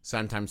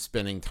sometimes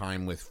spending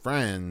time with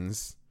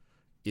friends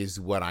is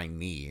what I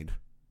need,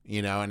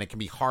 and it can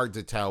be hard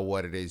to tell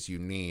what it is you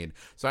need.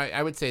 So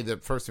I would say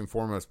that first and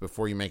foremost,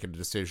 before you make a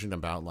decision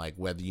about like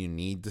whether you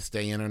need to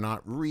stay in or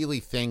not, really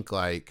think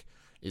like,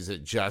 is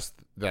it just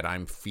that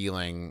I'm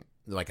feeling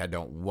like I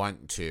don't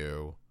want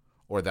to,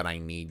 or that I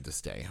need to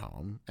stay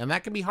home? And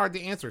that can be hard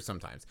to answer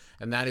sometimes.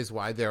 And that is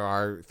why there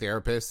are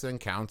therapists and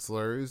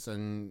counselors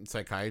and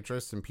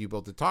psychiatrists and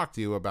people to talk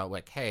to about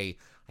like, hey,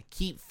 I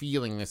keep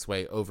feeling this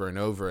way over and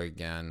over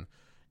again.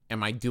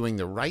 Am I doing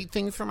the right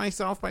thing for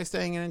myself by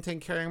staying in and taking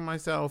care of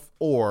myself?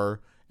 Or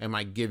am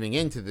I giving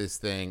into this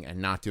thing and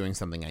not doing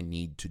something I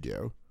need to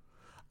do?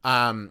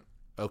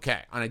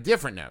 Okay, on a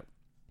different note,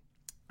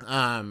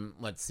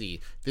 let's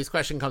see. This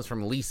question comes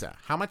from Lisa.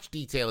 How much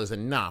detail is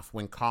enough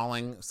when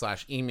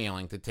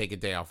calling/emailing to take a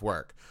day off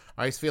work?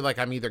 I always feel like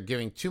I'm either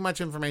giving too much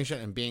information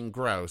and being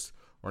gross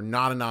or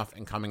not enough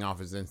and coming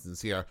off as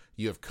insincere.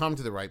 You have come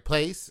to the right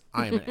place.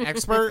 I am an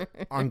expert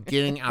on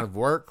getting out of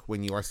work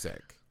when you are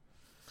sick.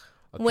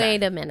 Okay.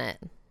 Wait a minute.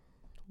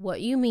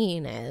 What you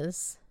mean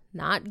is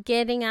not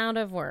getting out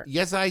of work.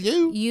 Yes, I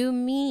do. You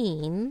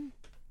mean...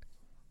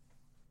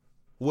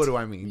 What do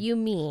I mean? You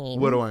mean...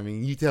 What do I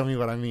mean? You tell me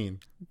what I mean.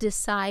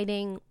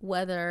 Deciding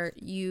whether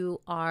you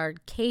are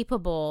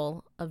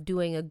capable of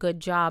doing a good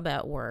job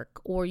at work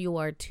or you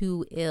are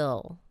too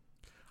ill.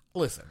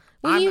 Listen.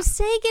 When you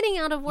say getting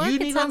out of work,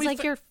 it sounds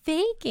like you're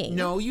faking.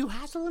 No, you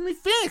have to let me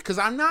finish because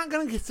I'm not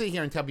going to sit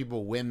here and tell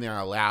people when they're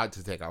allowed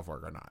to take off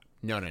work or not.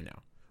 No.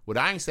 What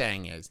I'm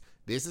saying is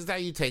this is how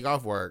you take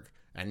off work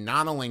and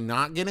not only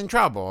not get in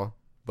trouble,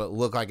 but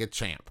look like a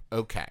champ.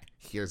 Okay,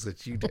 here's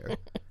what you do.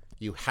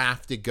 You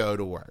have to go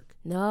to work.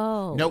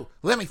 No,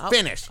 let me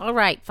finish. All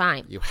right,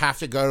 fine. You have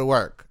to go to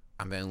work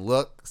and then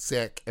look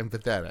sick and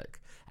pathetic.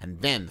 And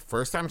then the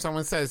first time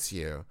someone says to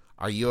you,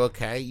 are you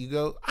okay? You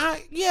go,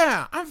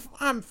 yeah,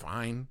 I'm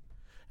fine.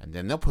 And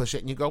then they'll push it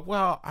and you go,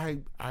 well, I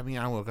mean,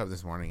 I woke up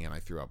this morning and I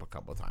threw up a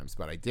couple of times,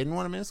 but I didn't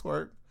want to miss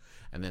work.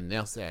 And then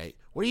they'll say,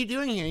 what are you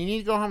doing here? You need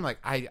to go home. Like,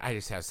 I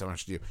just have so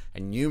much to do.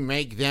 And you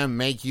make them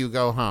make you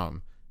go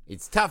home.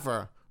 It's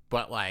tougher,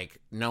 but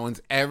like no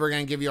one's ever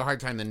going to give you a hard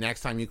time the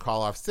next time you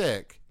call off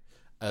sick.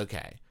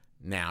 Okay.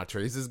 Now,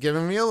 Teresa's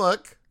giving me a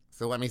look.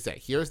 So let me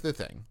say, here's the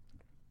thing.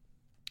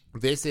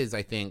 This is,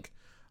 I think,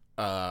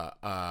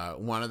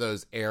 one of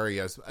those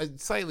areas, a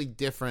slightly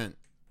different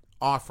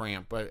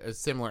off-ramp, but a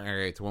similar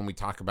area to when we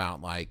talk about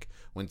like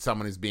when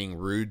someone is being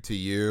rude to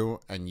you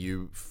and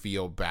you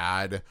feel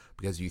bad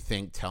because you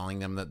think telling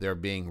them that they're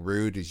being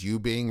rude is you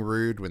being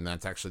rude when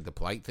that's actually the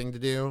polite thing to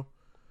do.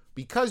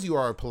 Because you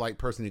are a polite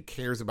person who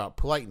cares about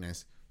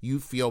politeness,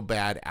 you feel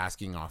bad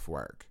asking off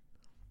work.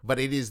 But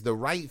it is the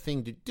right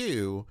thing to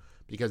do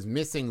because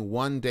missing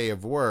one day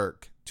of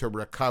work to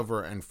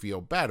recover and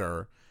feel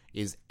better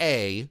is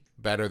A,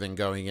 better than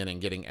going in and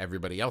getting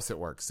everybody else at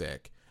work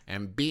sick,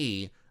 and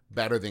B,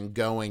 better than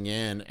going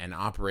in and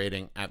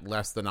operating at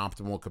less than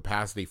optimal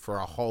capacity for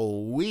a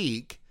whole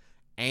week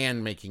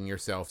and making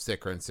yourself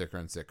sicker and sicker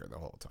and sicker the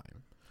whole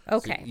time.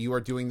 Okay. So you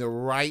are doing the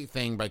right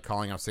thing by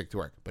calling off sick to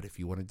work. But if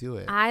you want to do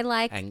it,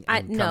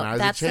 no,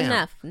 that's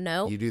enough.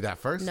 No. You do that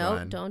first no,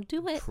 one. No, don't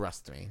do it.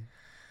 Trust me.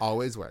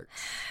 Always works.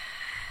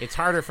 It's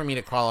harder for me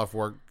to call off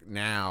work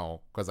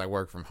now because I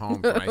work from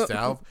home for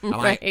myself. And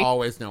Right. I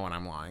always know when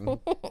I'm lying.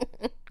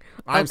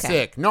 I'm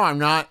sick. No, I'm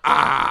not.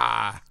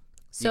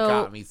 So, you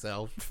got me,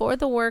 self. For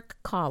the work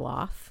call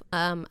off,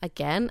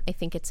 again, I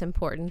think it's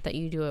important that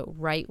you do it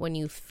right when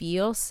you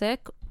feel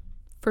sick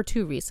for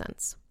two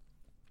reasons.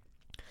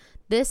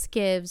 This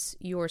gives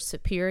your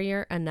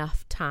superior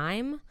enough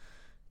time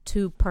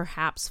to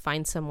perhaps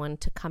find someone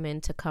to come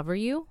in to cover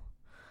you.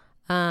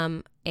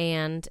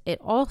 And it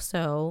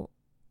also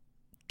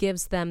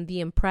gives them the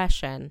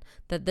impression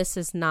that this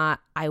is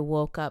not, I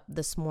woke up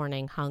this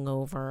morning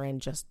hungover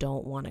and just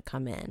don't want to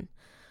come in.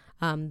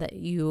 That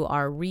you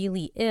are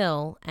really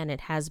ill and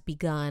it has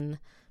begun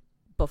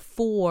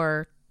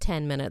before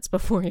 10 minutes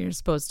before you're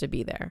supposed to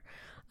be there.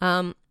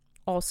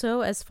 Also,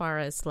 as far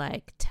as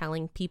like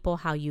telling people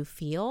how you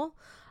feel,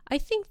 I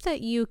think that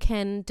you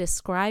can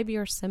describe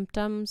your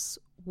symptoms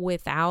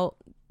without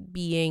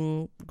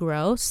being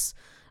gross,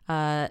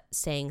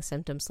 saying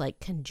symptoms like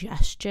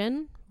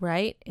congestion,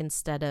 right?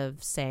 Instead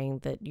of saying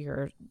that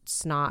your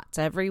snot's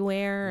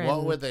everywhere.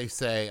 What would they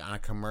say on a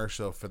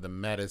commercial for the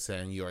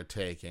medicine you are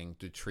taking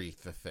to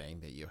treat the thing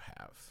that you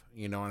have?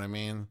 You know what I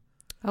mean?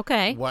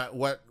 Okay.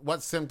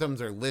 What symptoms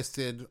are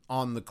listed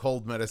on the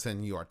cold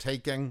medicine you are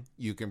taking?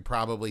 You can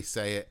probably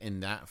say it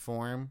in that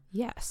form.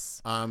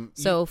 Yes.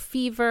 So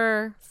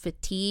fever,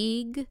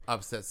 fatigue,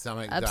 upset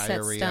stomach, upset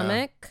diarrhea,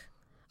 stomach,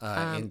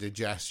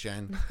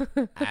 indigestion,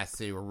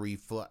 acid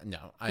reflux.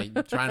 No, I'm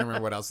trying to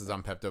remember what else is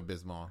on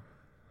Pepto-Bismol.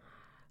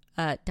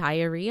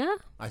 Diarrhea.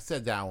 I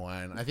said that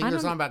one. I think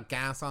there's something about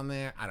gas on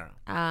there. I don't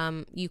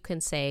know. You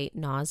can say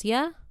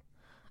nausea.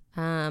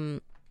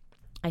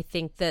 I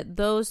think that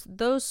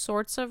those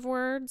sorts of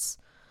words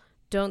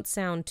don't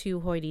sound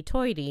too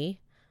hoity-toity,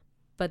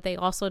 but they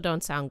also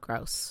don't sound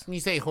gross. When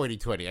you say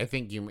hoity-toity, I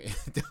think you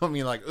don't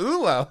mean like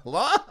ooh la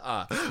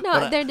la.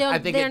 No,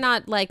 they're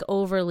not like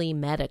overly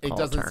medical. It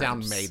doesn't terms.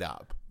 sound made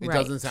up. It Right.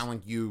 doesn't sound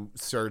like you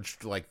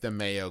searched like the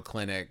Mayo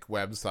Clinic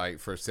website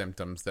for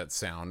symptoms that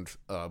sound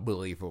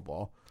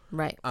believable.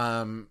 Right.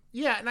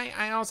 Yeah, and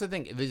I also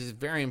think this is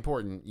very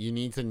important. You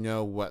need to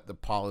know what the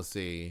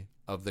policy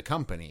of the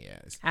company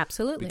is.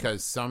 Absolutely.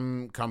 Because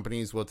some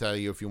companies will tell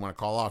you if you want to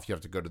call off, you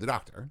have to go to the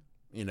doctor.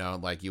 You know,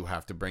 like you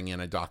have to bring in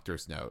a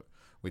doctor's note,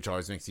 which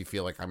always makes you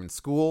feel like I'm in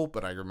school.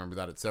 But I remember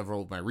that at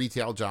several of my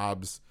retail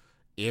jobs,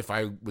 if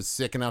I was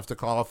sick enough to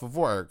call off of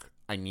work,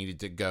 I needed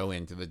to go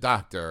into the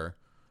doctor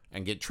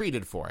and get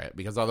treated for it,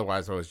 because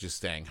otherwise I was just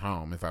staying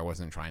home if I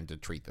wasn't trying to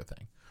treat the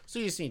thing. So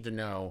you just need to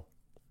know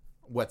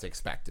what's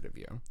expected of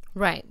you.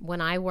 Right. When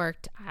I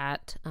worked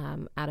at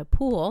a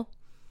pool,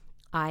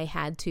 I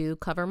had to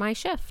cover my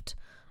shift,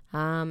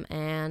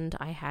 and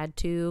I had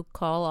to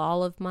call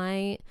all of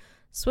my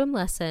swim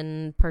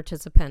lesson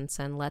participants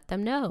and let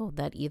them know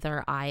that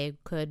either I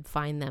could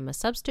find them a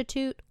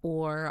substitute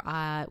or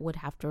I would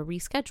have to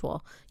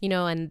reschedule,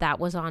 and that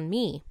was on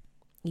me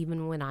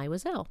even when I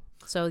was ill.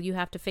 So you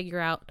have to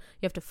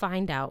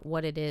find out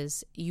what it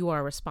is you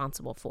are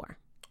responsible for.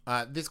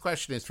 This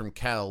question is from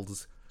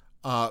Kells.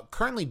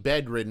 Currently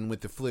bedridden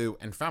with the flu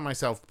and found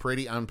myself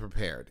pretty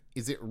unprepared.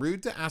 Is it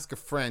rude to ask a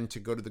friend to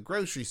go to the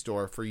grocery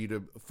store for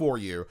you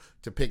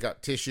to pick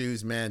up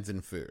tissues, meds,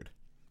 and food?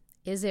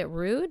 Is it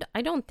rude?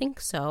 I don't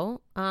think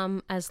so.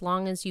 As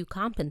long as you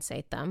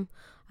compensate them.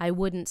 I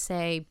wouldn't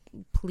say,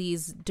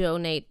 please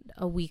donate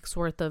a week's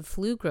worth of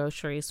flu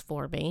groceries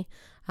for me.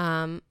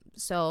 As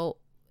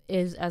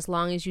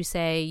long as you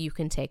say you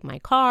can take my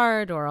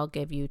card, or I'll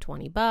give you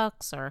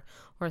 $20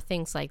 or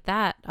things like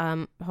that,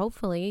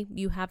 hopefully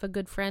you have a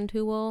good friend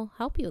who will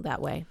help you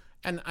that way.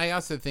 And I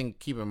also think,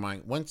 keep in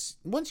mind, once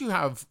you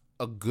have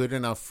a good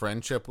enough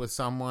friendship with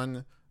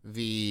someone,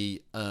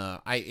 in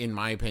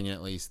my opinion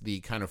at least,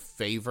 the kind of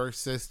favor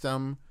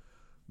system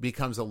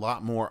becomes a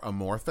lot more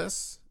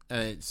amorphous.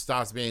 And it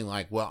stops being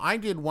like, well, I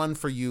did one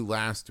for you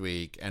last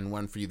week and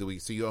one for you the week,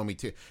 so you owe me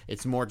two.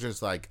 It's more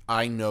just like,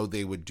 I know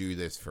they would do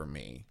this for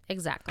me.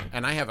 Exactly.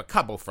 And I have a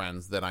couple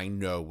friends that I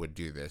know would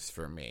do this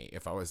for me.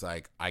 If I was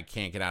like, I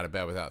can't get out of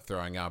bed without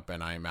throwing up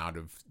and I'm out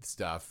of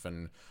stuff,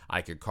 and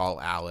I could call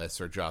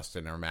Alice or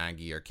Justin or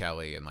Maggie or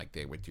Kelly, and like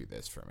they would do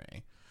this for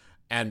me.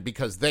 And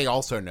because they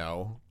also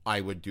know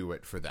I would do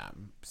it for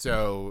them.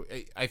 So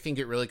I think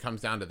it really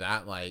comes down to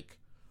that, like,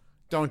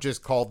 don't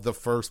just call the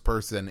first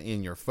person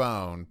in your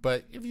phone.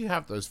 But if you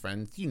have those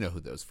friends, you know who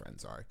those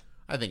friends are.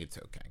 I think it's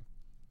okay.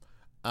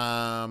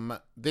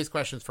 This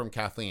question's from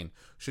Kathleen.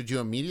 Should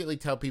you immediately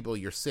tell people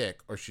you're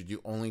sick, or should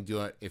you only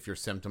do it if your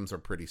symptoms are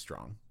pretty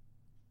strong?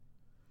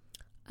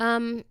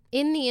 In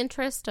the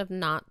interest of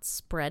not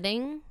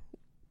spreading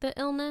the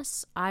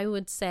illness, I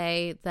would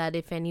say that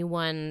if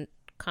anyone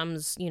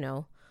comes,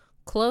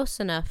 close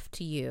enough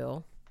to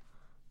you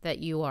that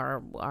you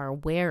are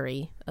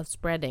wary of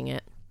spreading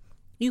it,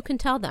 you can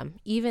tell them,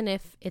 even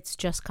if it's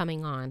just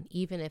coming on,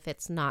 even if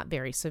it's not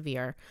very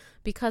severe,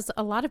 because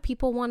a lot of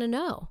people want to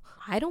know.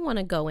 I don't want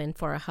to go in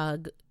for a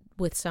hug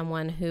with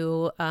someone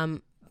who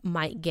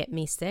might get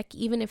me sick,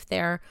 even if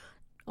they're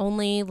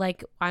only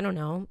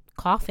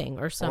coughing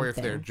or something. Or if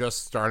they're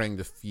just starting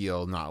to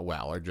feel not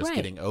well or just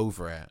getting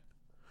over it.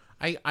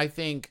 I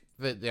think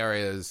that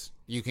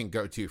you can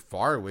go too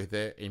far with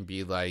it and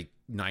be like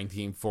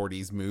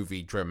 1940s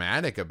movie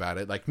dramatic about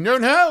it. Like,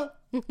 no.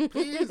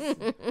 Please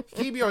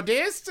keep your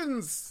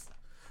distance.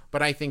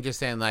 But I think just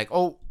saying like,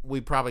 oh, we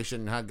probably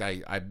shouldn't hug.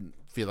 I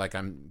feel like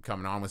I'm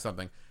coming on with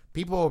something.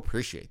 People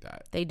appreciate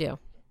that. They do.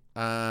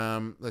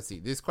 Let's see.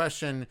 This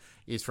question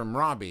is from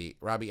Robbie.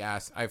 Robbie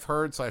asks, I've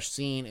heard /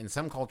 seen in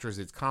some cultures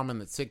it's common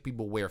that sick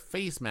people wear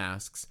face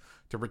masks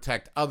to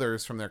protect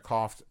others from their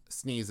cough,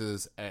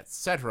 sneezes,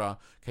 etc.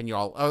 Can you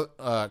all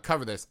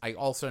cover this? I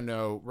also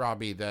know,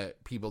 Robbie,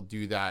 that people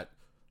do that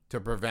to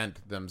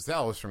prevent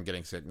themselves from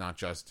getting sick, not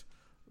just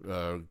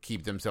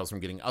keep themselves from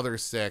getting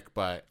others sick,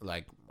 but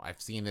like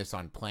I've seen this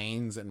on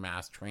planes and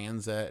mass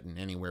transit and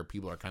anywhere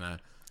people are kind of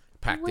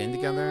packed in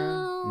together.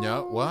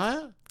 No,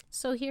 what?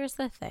 So here's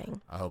the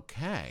thing.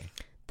 Okay.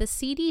 The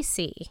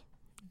CDC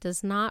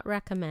does not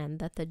recommend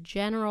that the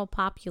general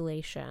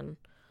population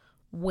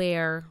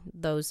wear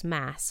those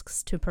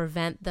masks to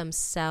prevent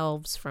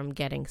themselves from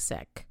getting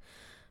sick,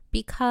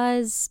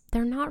 because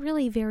they're not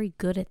really very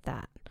good at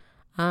that.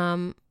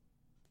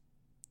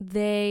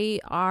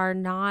 They are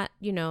not,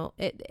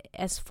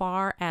 as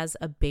far as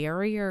a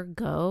barrier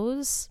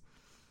goes,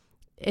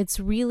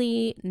 it's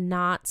really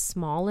not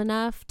small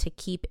enough to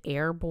keep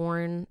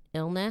airborne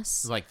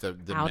illness like the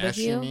out mesh, of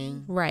you. you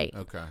mean? Right.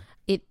 Okay.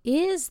 It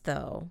is,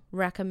 though,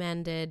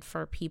 recommended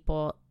for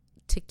people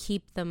to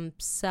keep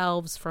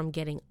themselves from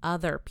getting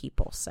other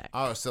people sick.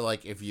 Oh, so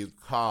like if you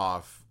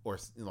cough, or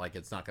like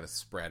it's not going to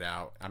spread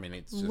out. I mean,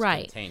 it's just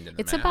contained in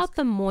the It's mask. about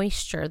the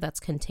moisture that's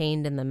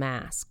contained in the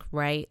mask,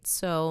 right?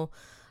 So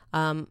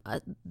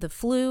the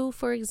flu,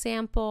 for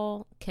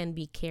example, can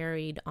be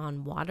carried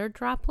on water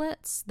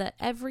droplets that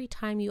every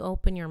time you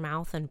open your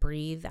mouth and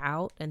breathe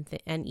out, and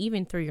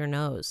even through your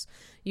nose,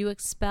 you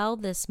expel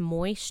this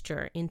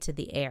moisture into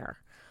the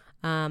air.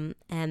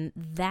 And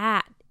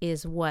that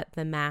is what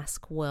the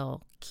mask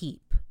will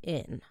keep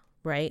in,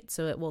 right?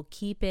 So it will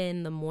keep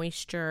in the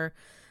moisture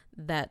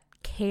that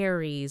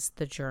carries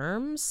the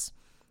germs,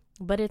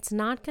 but it's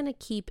not going to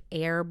keep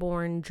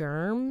airborne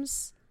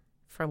germs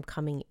from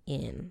coming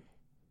in.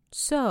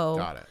 So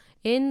Got it.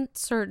 in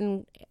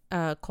certain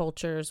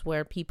cultures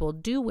where people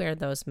do wear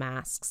those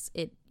masks,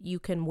 you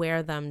can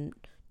wear them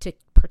to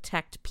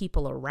protect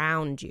people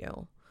around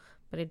you,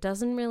 but it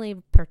doesn't really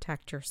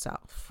protect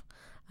yourself.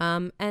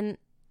 And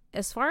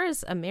as far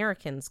as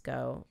Americans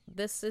go,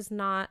 this is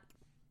not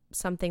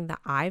something that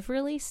I've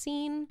really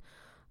seen.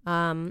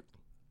 I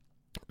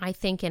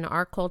think in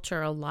our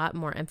culture, a lot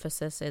more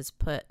emphasis is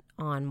put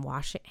on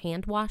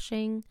hand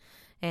washing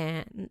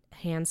and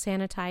hand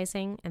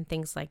sanitizing and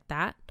things like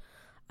that.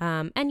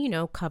 And,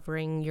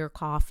 covering your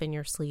cough in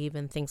your sleeve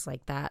and things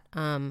like that.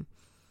 And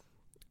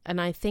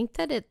I think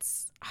that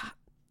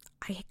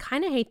I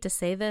kind of hate to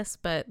say this,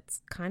 but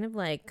it's kind of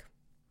like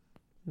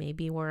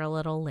maybe we're a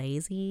little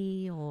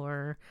lazy,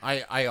 or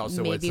I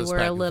also would maybe suspect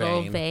we're a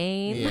little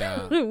vain.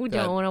 Yeah, We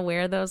don't want to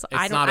wear those. It's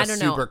I not a don't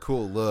super know.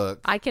 cool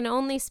look. I can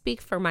only speak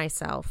for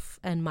myself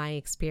and my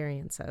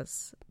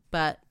experiences,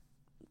 but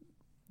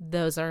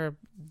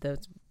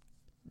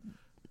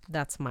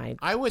that's my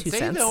I would 2 say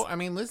cents. though, I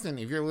mean, listen,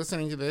 if you're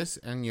listening to this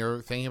and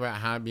you're thinking about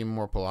how to be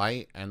more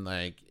polite, and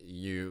like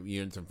you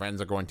and some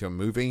friends are going to a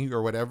movie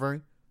or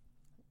whatever,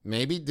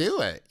 maybe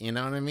do it. You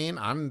know what I mean?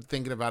 I'm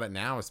thinking about it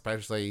now,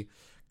 especially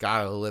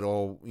got a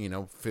little,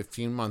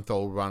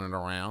 15-month-old running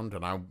around,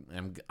 and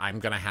I'm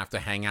gonna have to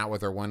hang out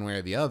with her one way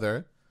or the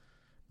other.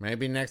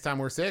 Maybe next time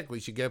we're sick, we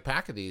should get a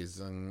pack of these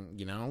and,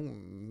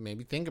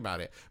 maybe think about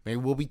it. Maybe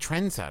we'll be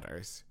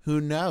trendsetters.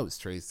 Who knows,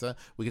 Teresa?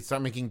 We could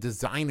start making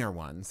designer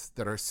ones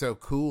that are so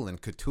cool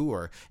and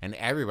couture, and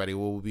everybody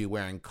will be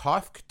wearing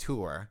cough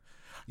couture.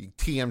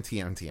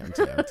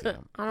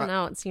 TM. I don't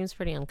know. It seems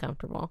pretty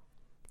uncomfortable.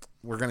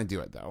 We're going to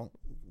do it, though,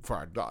 for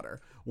our daughter.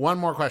 One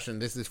more question.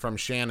 This is from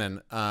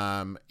Shannon.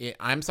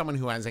 I'm someone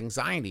who has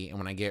anxiety, and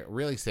when I get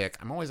really sick,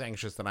 I'm always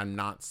anxious that I'm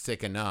not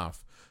sick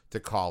enough to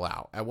call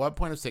out. At what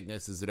point of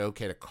sickness is it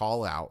okay to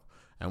call out,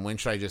 and when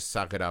should I just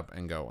suck it up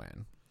and go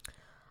in?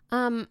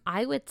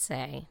 I would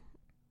say,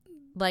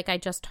 like I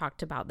just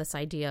talked about, this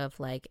idea of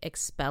like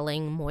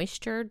expelling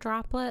moisture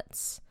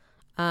droplets.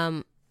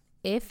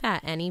 If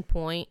at any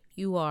point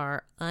you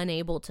are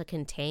unable to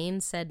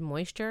contain said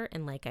moisture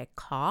in like a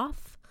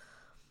cough,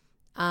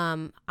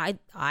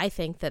 I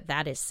think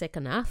that is sick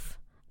enough.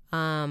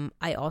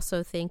 I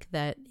also think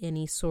that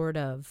any sort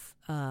of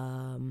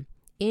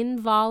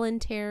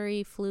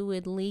involuntary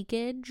fluid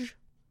leakage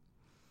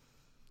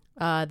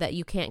that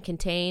you can't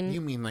contain.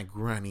 You mean like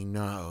runny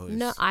nose?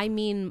 No, I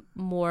mean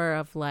more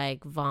of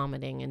like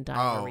vomiting and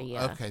diarrhea.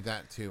 Oh, okay,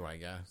 that too, I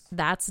guess.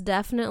 That's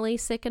definitely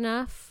sick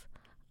enough.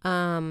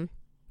 And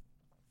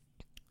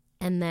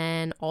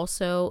then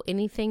also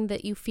anything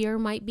that you fear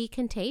might be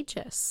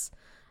contagious.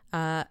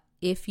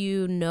 If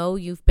you know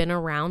you've been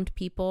around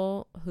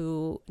people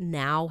who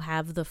now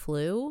have the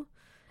flu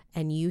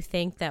and you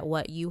think that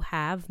what you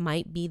have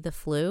might be the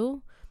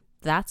flu,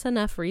 that's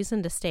enough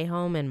reason to stay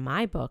home in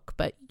my book.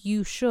 But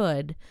you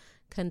should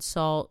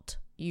consult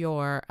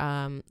your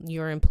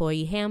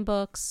employee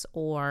handbooks,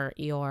 or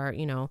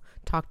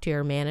talk to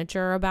your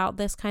manager about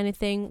this kind of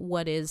thing.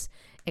 What is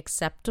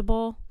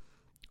acceptable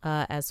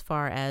as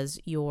far as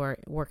your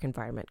work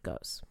environment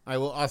goes. I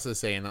will also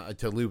say, and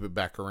to loop it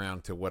back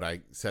around to what I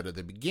said at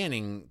the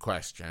beginning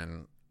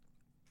question,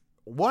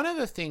 one of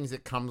the things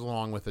that comes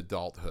along with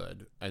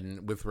adulthood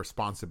and with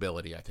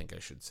responsibility, I think I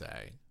should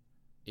say,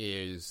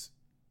 is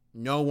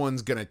no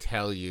one's going to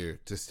tell you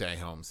to stay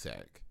home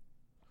sick.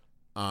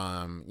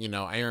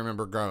 I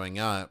remember growing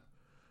up,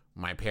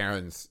 my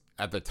parents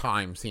at the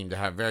time seemed to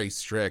have very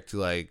strict,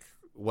 like,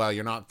 well,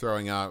 you're not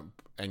throwing up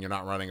and you're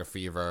not running a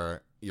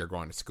fever, you're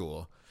going to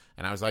school.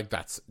 And I was like,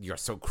 you're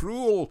so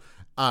cruel.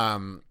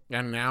 And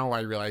now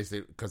I realize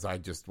it because I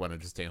just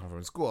wanted to stay home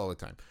from school all the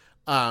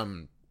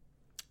time.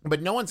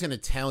 But no one's going to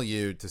tell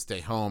you to stay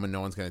home, and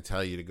no one's going to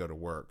tell you to go to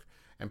work.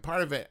 And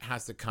part of it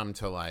has to come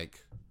to,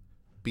 like,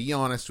 be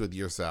honest with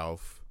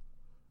yourself.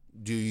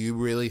 Do you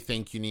really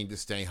think you need to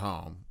stay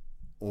home,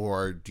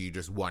 or do you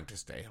just want to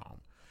stay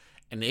home?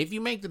 And if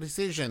you make the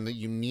decision that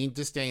you need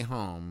to stay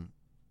home,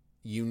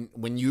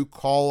 when you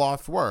call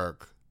off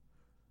work,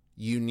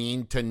 you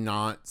need to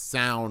not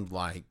sound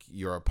like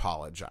you're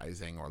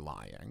apologizing or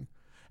lying.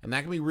 And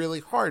that can be really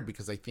hard,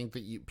 because I think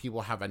that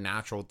people have a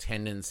natural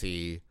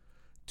tendency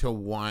to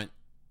want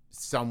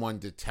someone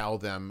to tell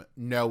them,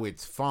 no,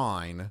 it's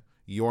fine,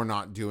 you're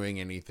not doing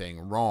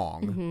anything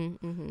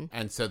wrong.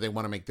 And so they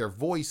want to make their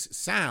voice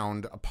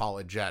sound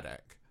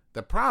apologetic.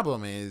 The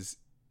problem is,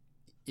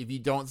 if you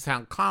don't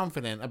sound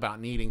confident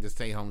about needing to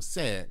stay home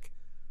sick,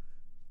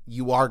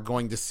 you are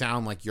going to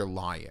sound like you're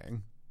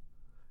lying.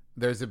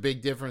 There's a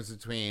big difference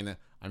between,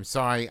 I'm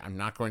sorry, I'm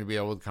not going to be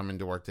able to come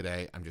into work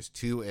today, I'm just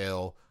too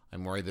ill,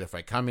 I'm worried that if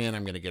I come in,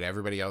 I'm going to get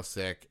everybody else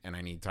sick, and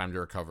I need time to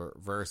recover,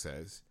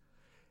 versus,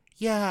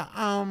 yeah,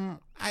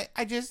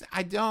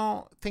 I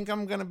don't think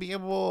I'm going to be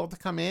able to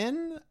come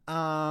in,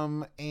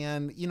 and,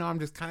 I'm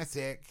just kind of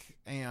sick,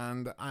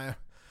 and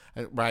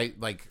right,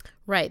 like...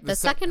 Right, the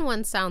second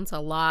one sounds a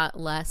lot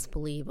less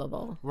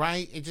believable.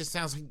 Right? It just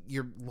sounds like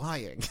you're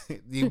lying.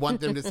 You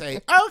want them to say,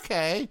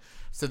 okay,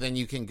 so then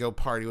you can go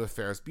party with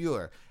Ferris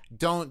Bueller.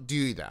 Don't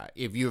do that.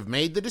 If you have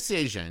made the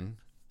decision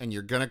and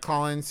you're going to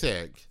call in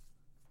sick,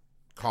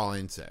 call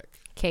in sick.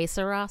 Que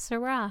sera,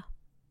 sera.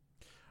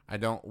 I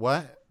don't,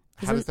 what?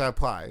 How does that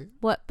apply?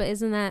 What, but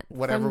isn't that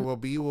Whatever from, will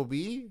be, will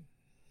be?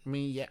 I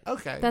mean, yeah,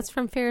 okay. that's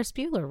from Ferris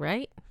Bueller,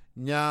 right?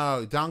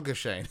 No,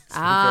 Dankeschön.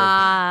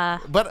 Ah.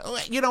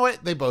 But you know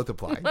what? They both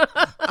apply.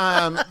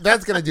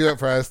 That's going to do it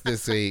for us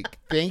this week.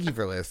 Thank you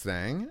for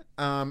listening.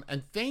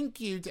 And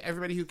thank you to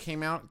everybody who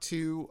came out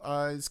to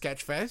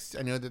Sketchfest.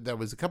 I know that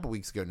was a couple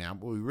weeks ago now,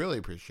 but we really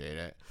appreciate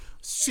it.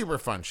 Super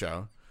fun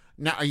show.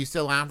 Now, are you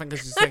still laughing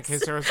because you said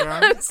Kiss Her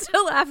Around? I'm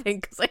still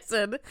laughing because I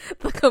said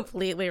the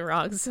completely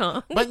wrong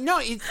song. But no,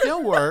 it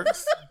still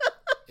works.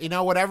 You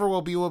know, whatever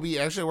will be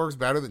actually works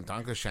better than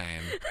Dankeschön.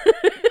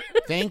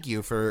 Thank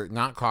you for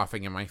not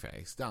coughing in my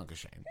face.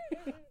 Dankeschön.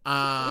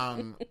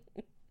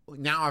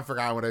 Now I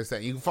forgot what I was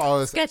saying. You can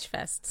follow us.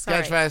 Sketchfest.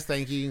 Sorry. Sketchfest.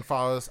 Thank you. You can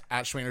follow us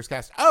at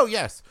SchmainersCast. Oh,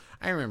 yes.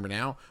 I remember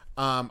now.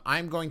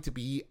 I'm going to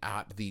be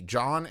at the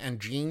John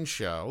and Jean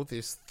show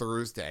this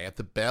Thursday at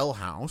the Bell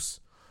House.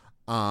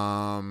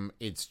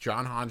 It's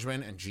John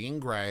Hodgman and Jean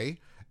Grey,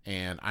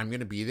 and I'm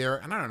going to be there.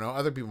 And I don't know,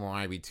 other people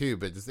might be too,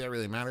 but does that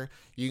really matter?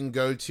 You can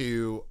go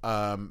to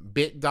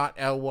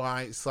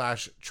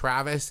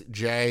bit.ly/Travis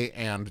J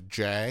and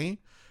J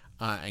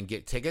and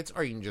get tickets,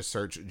 or you can just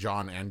search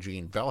John and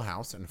Jean Bell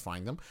House and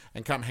find them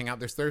and come hang out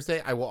this Thursday.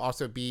 I will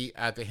also be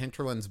at the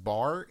Hinterlands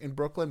Bar in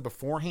Brooklyn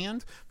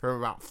beforehand from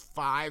about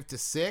 5 to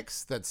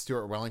 6. That's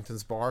Stuart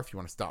Wellington's bar if you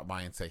want to stop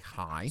by and say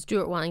hi.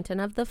 Stuart Wellington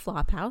of the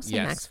Flophouse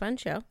and Max Fun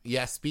Show.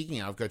 Yes, speaking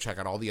of, go check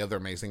out all the other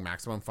amazing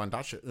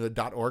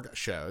MaximumFun.org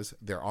shows.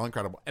 They're all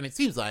incredible. And it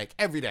seems like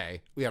every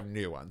day we have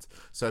new ones.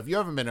 So if you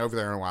haven't been over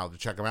there in a while to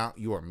check them out,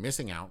 you are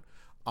missing out.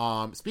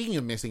 Speaking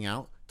of missing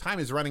out, time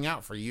is running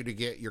out for you to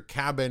get your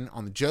cabin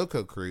on the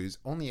Joko cruise.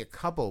 Only a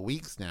couple of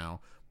weeks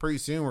now. Pretty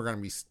soon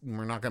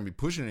we're not gonna be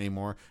pushing it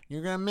anymore.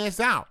 You're gonna miss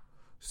out.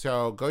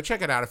 So go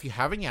check it out if you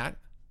haven't yet.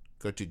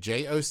 Go to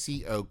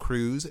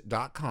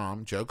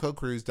jococruise.com,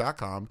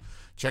 jococruise.com.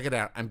 Check it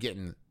out. I'm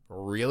getting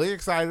really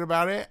excited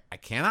about it. I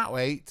cannot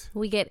wait.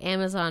 We get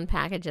Amazon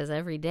packages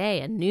every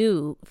day. A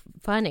new,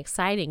 fun,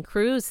 exciting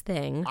cruise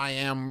thing. I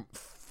am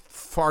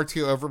far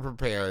too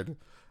overprepared.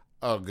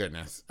 Oh,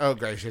 goodness. Oh,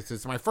 gracious.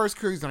 It's my first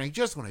cruise, and I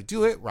just want to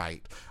do it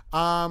right.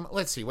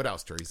 Let's see. What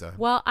else, Teresa?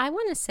 Well, I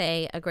want to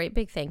say a great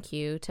big thank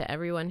you to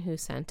everyone who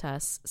sent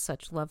us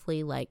such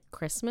lovely,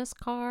 Christmas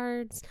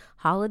cards,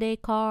 holiday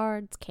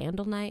cards,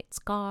 candle nights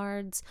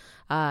cards,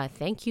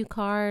 thank you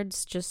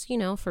cards, just,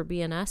 for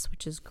being us,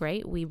 which is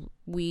great.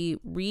 We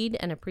read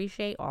and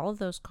appreciate all of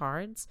those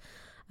cards.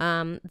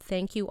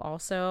 Thank you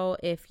also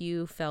if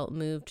you felt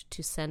moved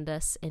to send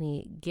us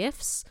any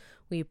gifts.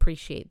 We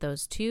appreciate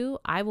those too.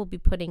 I will be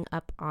putting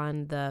up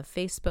on the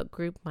Facebook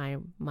group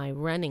my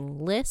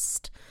running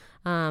list,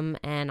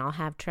 and I'll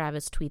have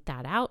Travis tweet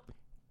that out.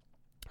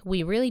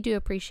 We really do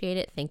appreciate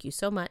it. Thank you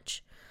so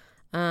much.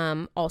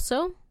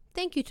 Also,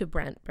 thank you to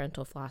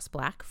Brental Floss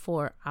Black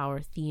for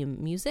our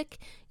theme music.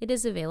 It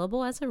is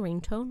available as a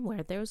ringtone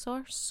where those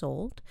are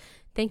sold.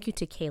 Thank you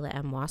to Kayla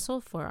M.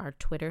 Wassel for our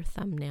Twitter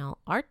thumbnail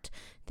art.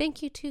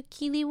 Thank you to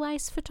Keely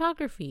Weiss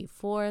Photography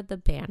for the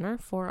banner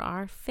for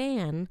our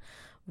fan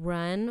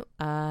run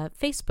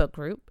Facebook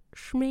group,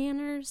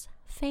 Schmanners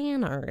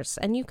Fanners,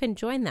 and you can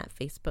join that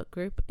Facebook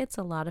group. It's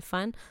a lot of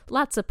fun.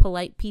 Lots of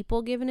polite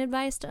people giving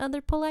advice to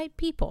other polite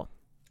people.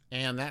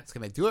 And that's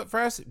going to do it for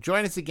us.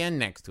 Join us again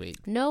next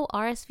week. No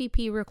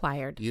RSVP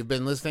required. You've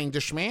been listening to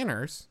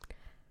Schmanners.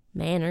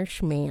 Manners,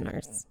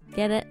 Schmanners.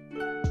 Get it?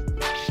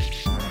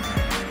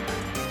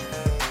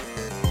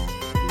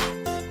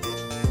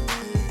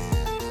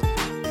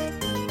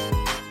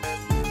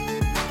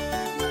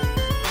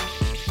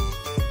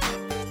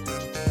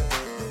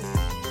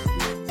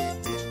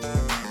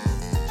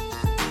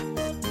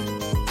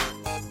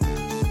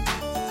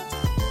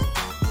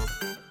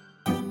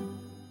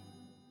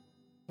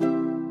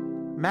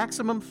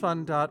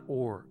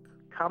 MaximumFun.org.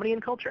 Comedy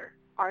and culture.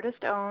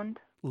 Artist owned.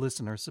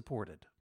 Listener supported.